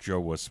seconds. No, Joe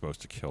was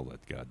supposed to kill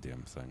that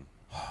goddamn thing.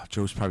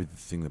 Joe's probably the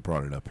thing that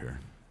brought it up here.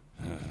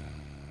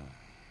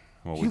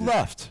 Well, He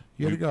left.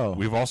 He had to go.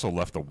 We've also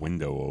left the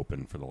window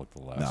open for the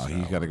last. No,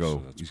 he's got to hour, go.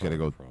 so that's He's got to probably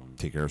go a problem.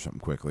 take care of something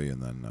quickly,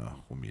 and then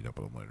we'll meet up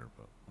with him later.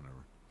 But whatever.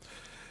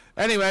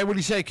 Anyway, what do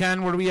you say,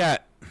 Ken? Where are we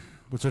at?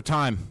 What's our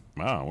time?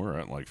 Wow, we're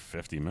at like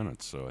 50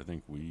 minutes, so I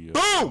think we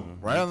Boom!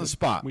 Right on the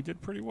spot. We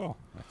did pretty well,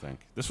 I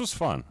think. This was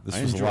fun. This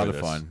I was a enjoyed lot of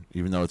this. fun,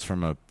 even though it's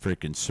from a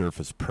freaking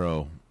Surface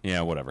Pro.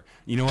 Yeah, whatever.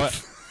 You know what?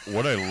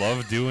 What I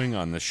love doing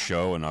on this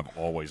show, and I've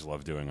always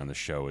loved doing on the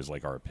show, is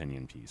like our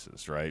opinion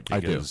pieces, right? I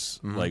do. Because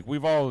like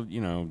we've all,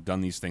 done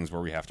these things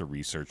where we have to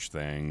research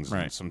things.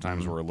 Right. And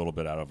sometimes we're a little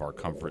bit out of our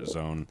comfort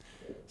zone.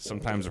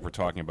 Sometimes if we're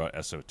talking about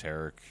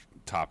esoteric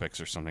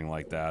topics or something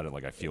like that,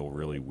 like I feel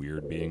really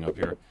weird being up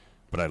here.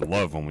 But I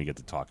love when we get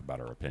to talk about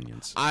our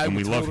opinions. And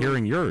we love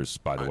hearing yours,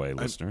 by the way,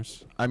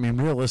 listeners. I mean,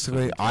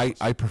 realistically,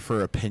 I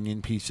prefer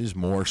opinion pieces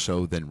more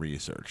so than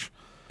research.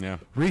 Yeah.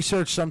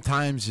 Research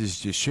sometimes is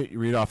just shit you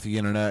read off the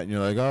internet, and you're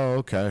like, oh,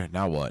 okay,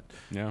 now what?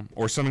 Yeah.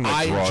 Or something that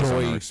I draws on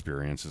enjoy- our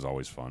experience is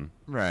always fun.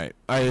 Right.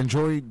 I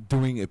enjoy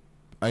doing it.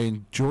 I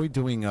enjoy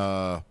doing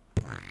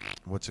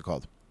what's it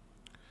called?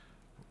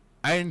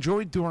 I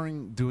enjoy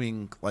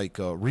doing like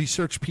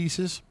research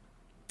pieces.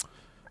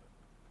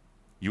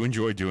 You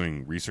enjoy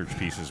doing research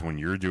pieces when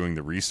you're doing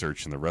the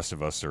research, and the rest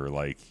of us are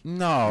like,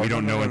 No, we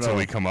don't no, know no, until no.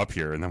 we come up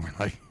here, and then we're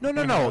like,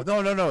 No.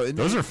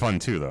 Those are fun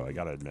too, though. I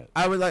gotta admit.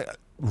 I would like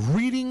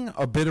reading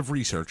a bit of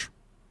research,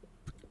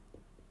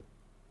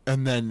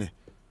 and then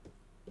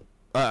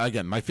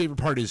again, my favorite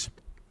part is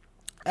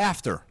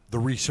after the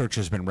research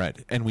has been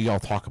read, and we all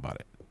talk about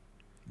it,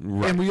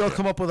 and we all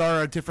come up with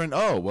our different.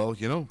 Oh, well,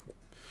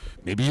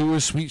 maybe it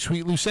was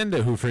sweet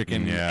Lucinda who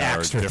freaking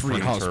axed our her 3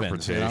 different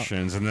husbands.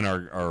 interpretations, and then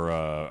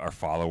our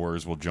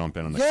followers will jump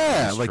in on the Yeah,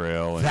 comments like,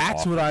 trail. And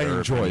that's offer what I their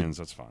enjoy. opinions.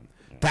 That's fun.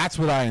 Yeah. That's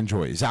what I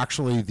enjoy. Is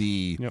actually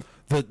the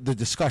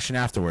discussion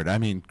afterward. I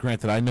mean,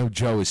 granted, I know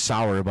Joe is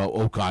sour about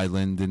Oak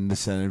Island and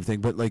this and everything,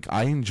 but like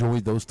I enjoy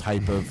those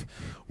type of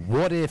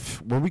what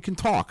if where we can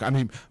talk. I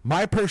mean,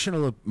 my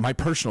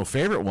personal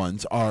favorite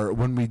ones are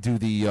when we do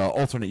the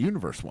alternate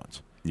universe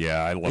ones.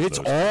 Yeah, I love It's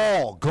those.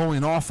 all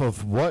going off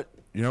of what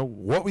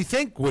we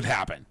think would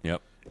happen.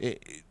 Yep.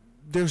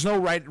 There's no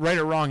right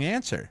or wrong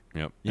answer.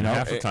 Yep. You And know,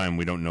 half the time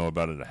we don't know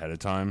about it ahead of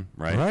time,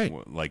 right?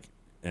 Right. Like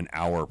an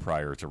hour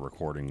prior to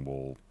recording,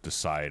 we'll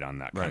decide on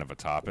that kind Right. of a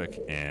topic,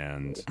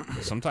 and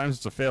sometimes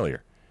it's a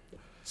failure.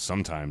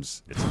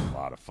 Sometimes it's a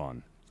lot of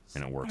fun,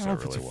 and it works I don't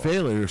out know if it's really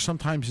a well. failure.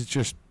 Sometimes it's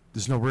just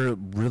there's nowhere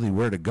really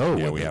where to go.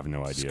 Yeah, with we it. have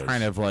no It's ideas.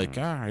 kind of like,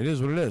 it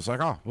is what it is. Like,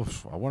 oh,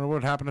 oof, I wonder what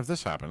would happen if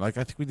this happened. Like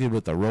I think we did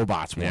with the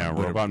robots. Yeah,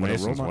 one, robot with a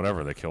masons, robot-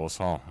 whatever. They kill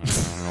us all. I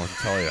don't know what to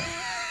tell you.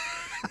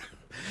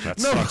 That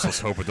sucks. Let's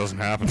hope it doesn't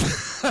happen.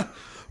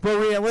 But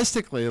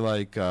realistically,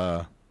 like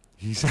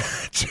he's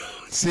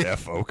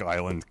F Oak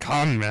Island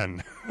con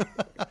men.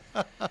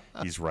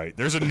 He's right.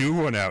 There's a new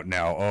one out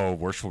now. Oh,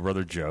 Worshipful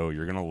Brother Joe,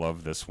 you're gonna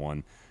love this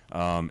one.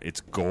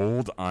 It's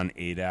gold on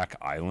Adak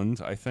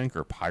Island, I think,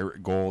 or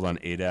pirate gold on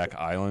Adak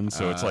Island.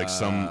 So it's like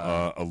some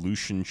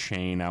Aleutian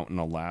chain out in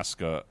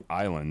Alaska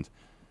island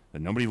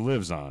that nobody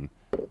lives on.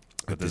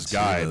 But this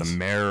guy, the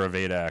mayor of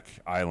Adak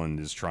Island,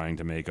 is trying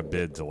to make a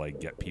bid to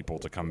like get people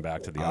to come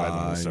back to the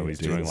island. So he's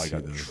doing like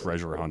a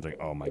treasure hunting.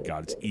 Oh my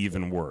God, it's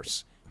even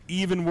worse.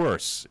 Even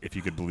worse, if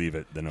you could believe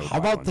it, than Oak How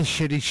about Island. the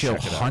shitty show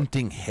Check it out.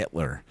 Hunting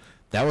Hitler?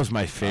 That was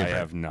my I favorite.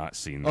 have not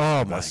seen that.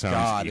 Oh That my sounds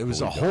God! It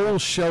was a equally dumb. whole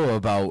show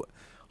about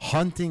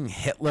hunting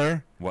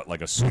Hitler. What,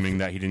 like assuming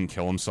that he didn't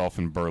kill himself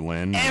in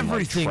Berlin?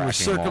 Everything and, like, was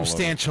tracking him all over-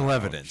 circumstantial Oh,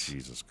 evidence.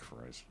 Jesus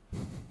Christ.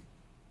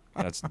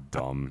 That's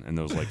dumb. And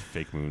those like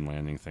fake moon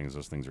landing things,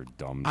 those things are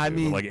dumb. I too.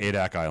 mean, But, like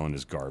Adak Island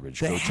is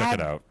garbage. They Go check had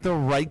it out. the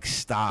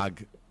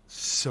Reichstag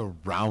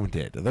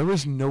surrounded. There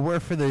was nowhere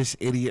for this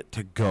idiot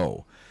to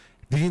go.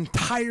 The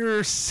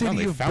entire city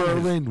they of found his-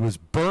 Berlin was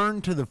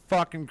burned to the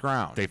fucking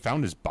ground. They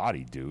found his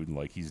body, dude.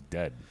 Like he's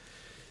dead.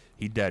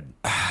 He dead.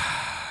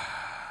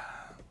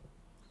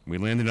 We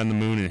landed on the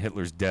moon and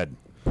Hitler's dead.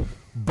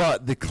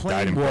 But the died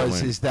claim in was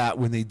Berlin. is that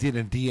when they did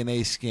a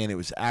DNA scan, it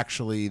was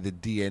actually the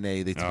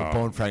DNA. They took a Oh.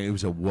 bone fragment. It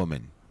was a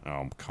woman.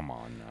 Oh, come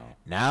on now.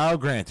 Now,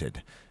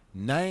 granted,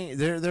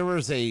 there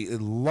was a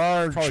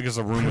large Probably because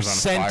the room was on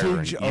fire and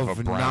percentage Eva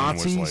of Braun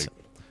was Nazis. like-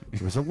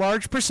 There was a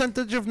large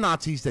percentage of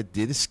Nazis that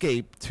did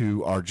escape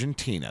to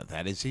Argentina.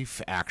 That is a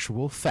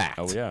actual fact.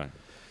 Oh yeah.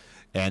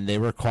 And they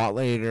were caught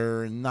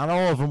later, and not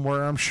all of them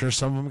were. I'm sure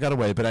some of them got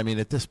away, but I mean,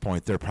 at this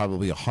point, they're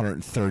probably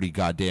 130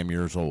 goddamn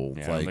years old.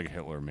 Yeah, I don't think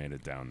Hitler made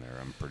it down there.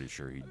 I'm pretty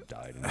sure he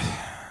died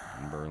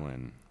in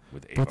Berlin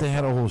with Eva but they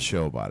had a Braun. whole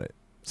show about it.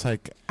 It's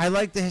like, I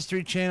like the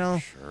History Channel.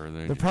 Sure,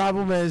 they The did.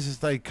 problem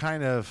is like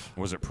kind of.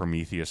 Was it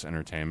Prometheus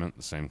Entertainment,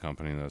 the same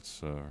company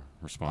that's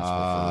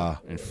responsible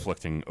for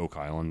inflicting Oak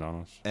Island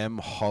on us? M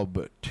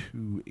Hub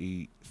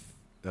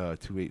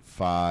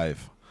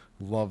 285.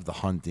 Love the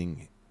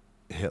Hunting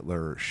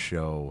Hitler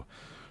show.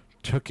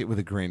 Took it with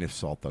a grain of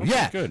salt, though. Okay,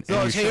 Yeah, good.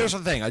 So, And you here's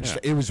should. the thing.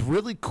 It was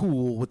really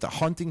cool with the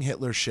Hunting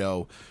Hitler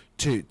show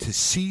to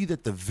see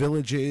that the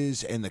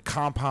villages and the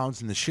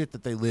compounds and the shit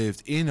that they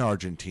lived in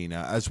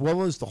Argentina, as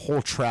well as the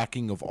whole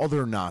tracking of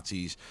other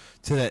Nazis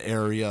to that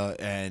area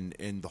and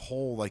the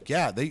whole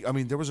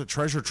there was a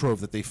treasure trove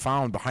that they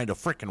found behind a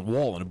freaking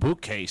wall in a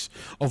bookcase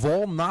of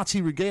all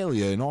Nazi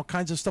regalia and all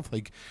kinds of stuff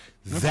like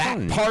that.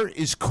 funny. Part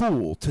is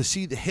cool to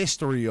see the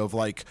history of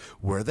like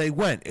where they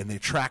went and they're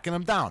tracking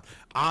them down.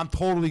 I'm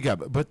totally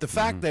good, but the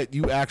fact that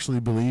you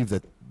actually believe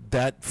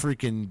that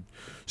freaking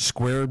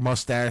squared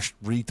mustached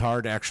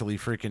retard actually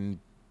freaking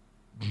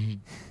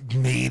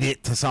made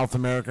it to South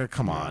America.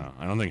 Come on. No,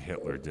 I don't think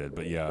Hitler did,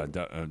 but yeah,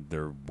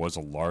 there was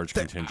a large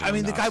contingent. I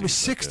mean, of the guy was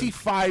Nazis that did.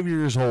 65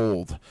 years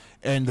old,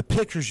 and the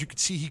pictures you could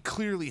see he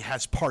clearly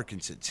has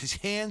Parkinson's. His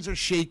hands are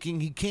shaking.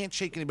 He can't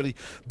shake anybody.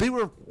 They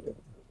were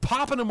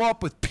popping him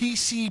up with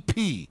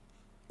PCP.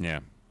 Yeah,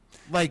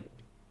 Like,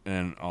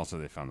 and also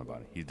they found the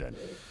body. He's dead.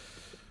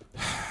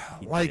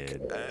 He Like,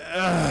 did.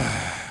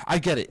 I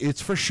get it.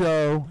 It's for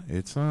show.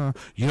 It's it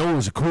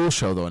was a cool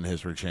show though on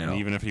History Channel. And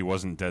even if he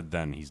wasn't dead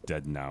then, he's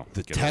dead now.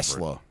 the Get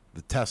over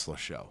the Tesla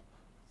show.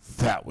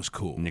 That was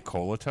cool. it.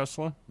 Nikola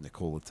Tesla.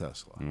 Nikola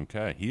Tesla.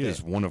 Okay, he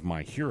is one of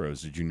my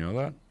heroes. Did you know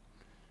that?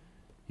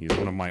 He's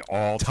one of my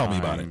all-time Tell me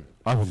about it.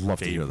 I would love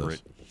to hear this.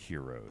 favorite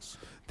heroes.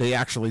 They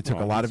actually took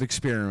Well, a lot he's- of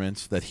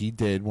experiments that he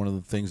did. One of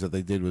the things that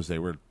they did was they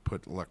would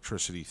put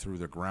electricity through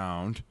the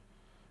ground.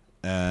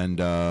 And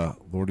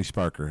Lordy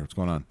Sparker, what's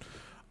going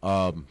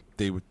on?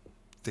 They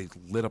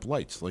lit up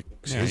lights like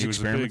Yeah, his he was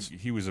experiments. a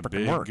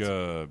frickin'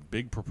 worked.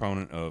 big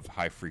proponent of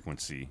high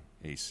frequency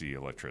AC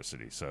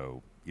electricity.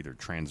 So either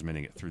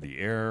transmitting it through the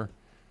air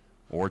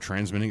or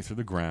transmitting it through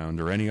the ground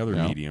or any other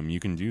Yeah. medium, you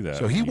can do that.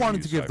 So he when you wanted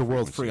to use give high the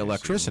world frequency free AC.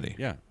 electricity.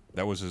 Yeah,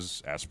 that was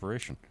his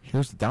aspiration.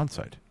 Here's the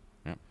downside.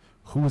 Yeah.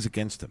 Who was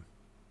against him?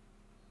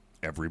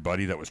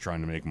 Everybody that was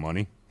trying to make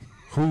money.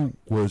 Who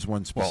was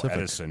one Well, specific?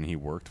 Edison he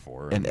worked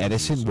for. And he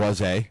Edison was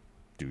a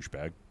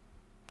douchebag.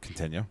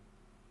 continue.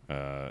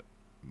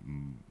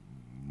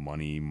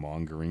 Money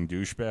mongering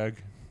douchebag.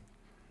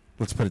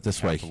 Let's put it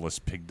this way.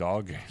 Capitalist pig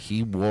dog.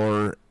 He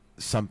wore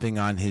something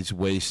on his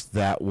waist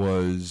that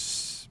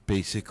was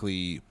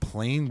basically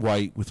plain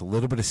white with a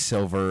little bit of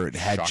silver. It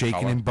had Shock Jacob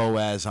collar. and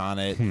Boaz on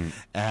it,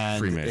 and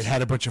Freemason. it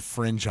had a bunch of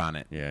fringe on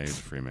it. Yeah, he was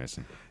a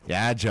Freemason.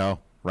 Yeah, Joe,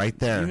 right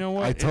there. You know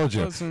what? I told It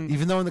you. doesn't-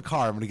 Even though in the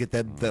car, I'm going to get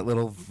that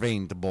little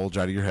vein to bulge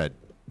out of your head.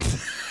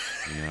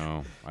 You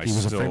know, He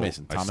was a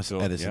Freemason. Thomas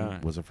Edison yeah.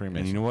 was a Freemason.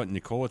 And you know what?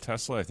 Nikola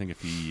Tesla, I think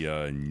if he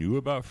knew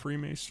about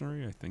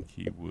Freemasonry, I think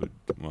he would,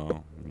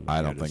 well, he I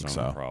had don't his think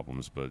own so.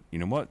 problems. But you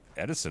know what?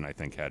 Edison, I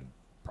think, had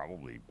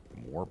probably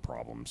more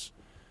problems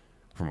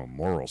from a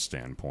moral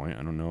standpoint.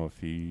 I don't know if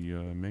he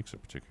makes a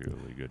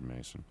particularly good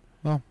Mason.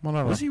 Well,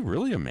 whatever. Was he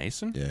really a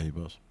Mason? Yeah, he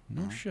was.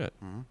 No shit.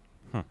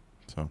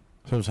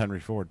 So was Henry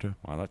Ford, too.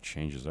 Wow, that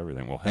changes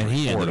everything. Well, And Henry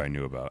he Ford ended up- I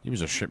knew about. He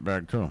was a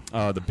shitbag, too.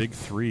 The big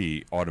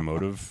three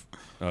automotive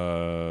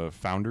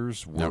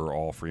founders were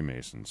all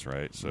Freemasons,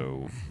 right?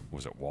 So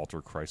was it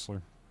Walter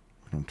Chrysler?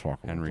 Don't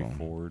talk about Henry them.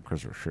 Ford.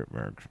 Because they're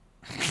shitbags.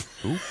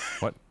 Who?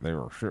 What? They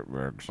were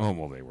shitbags. Oh,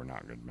 well, they were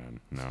not good men.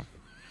 No.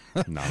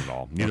 Not at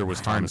all. Neither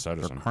was Thomas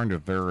Edison. They're kind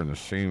of there in the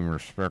same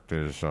respect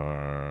as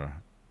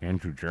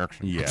Andrew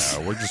Jackson. Yeah,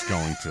 we're just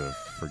going to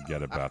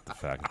forget about the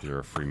fact that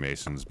they're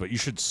Freemasons, but you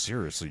should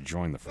seriously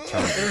join the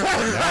fraternity.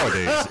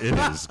 Nowadays,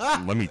 it is,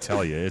 let me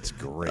tell you, it's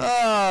great.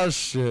 Oh,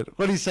 shit.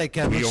 What do you say,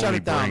 Kevin? We Shut only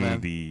it down,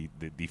 bring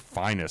man. the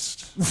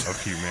finest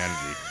of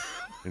humanity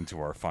into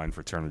our fine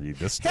fraternity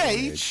this day. Hey,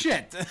 and age.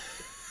 shit.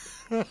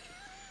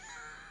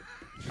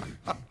 We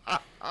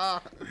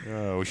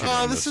should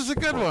Oh, end this is a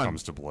good before it one.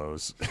 comes to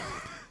blows.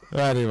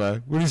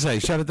 Anyway, what do you say?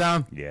 Shut it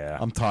down? Yeah.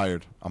 I'm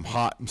tired. I'm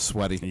hot. I'm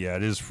sweaty. Yeah,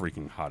 it is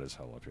freaking hot as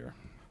hell up here.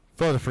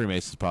 For the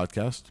Freemasons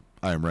podcast,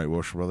 I am Right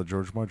Worship Brother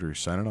George Marjorie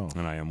signing off.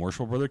 And I am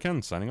Worshipful Brother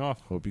Ken, signing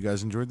off. Hope you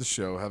guys enjoyed the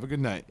show. Have a good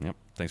night. Yep.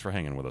 Thanks for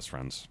hanging with us,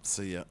 friends.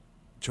 See ya.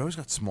 Joe's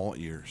got small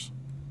ears.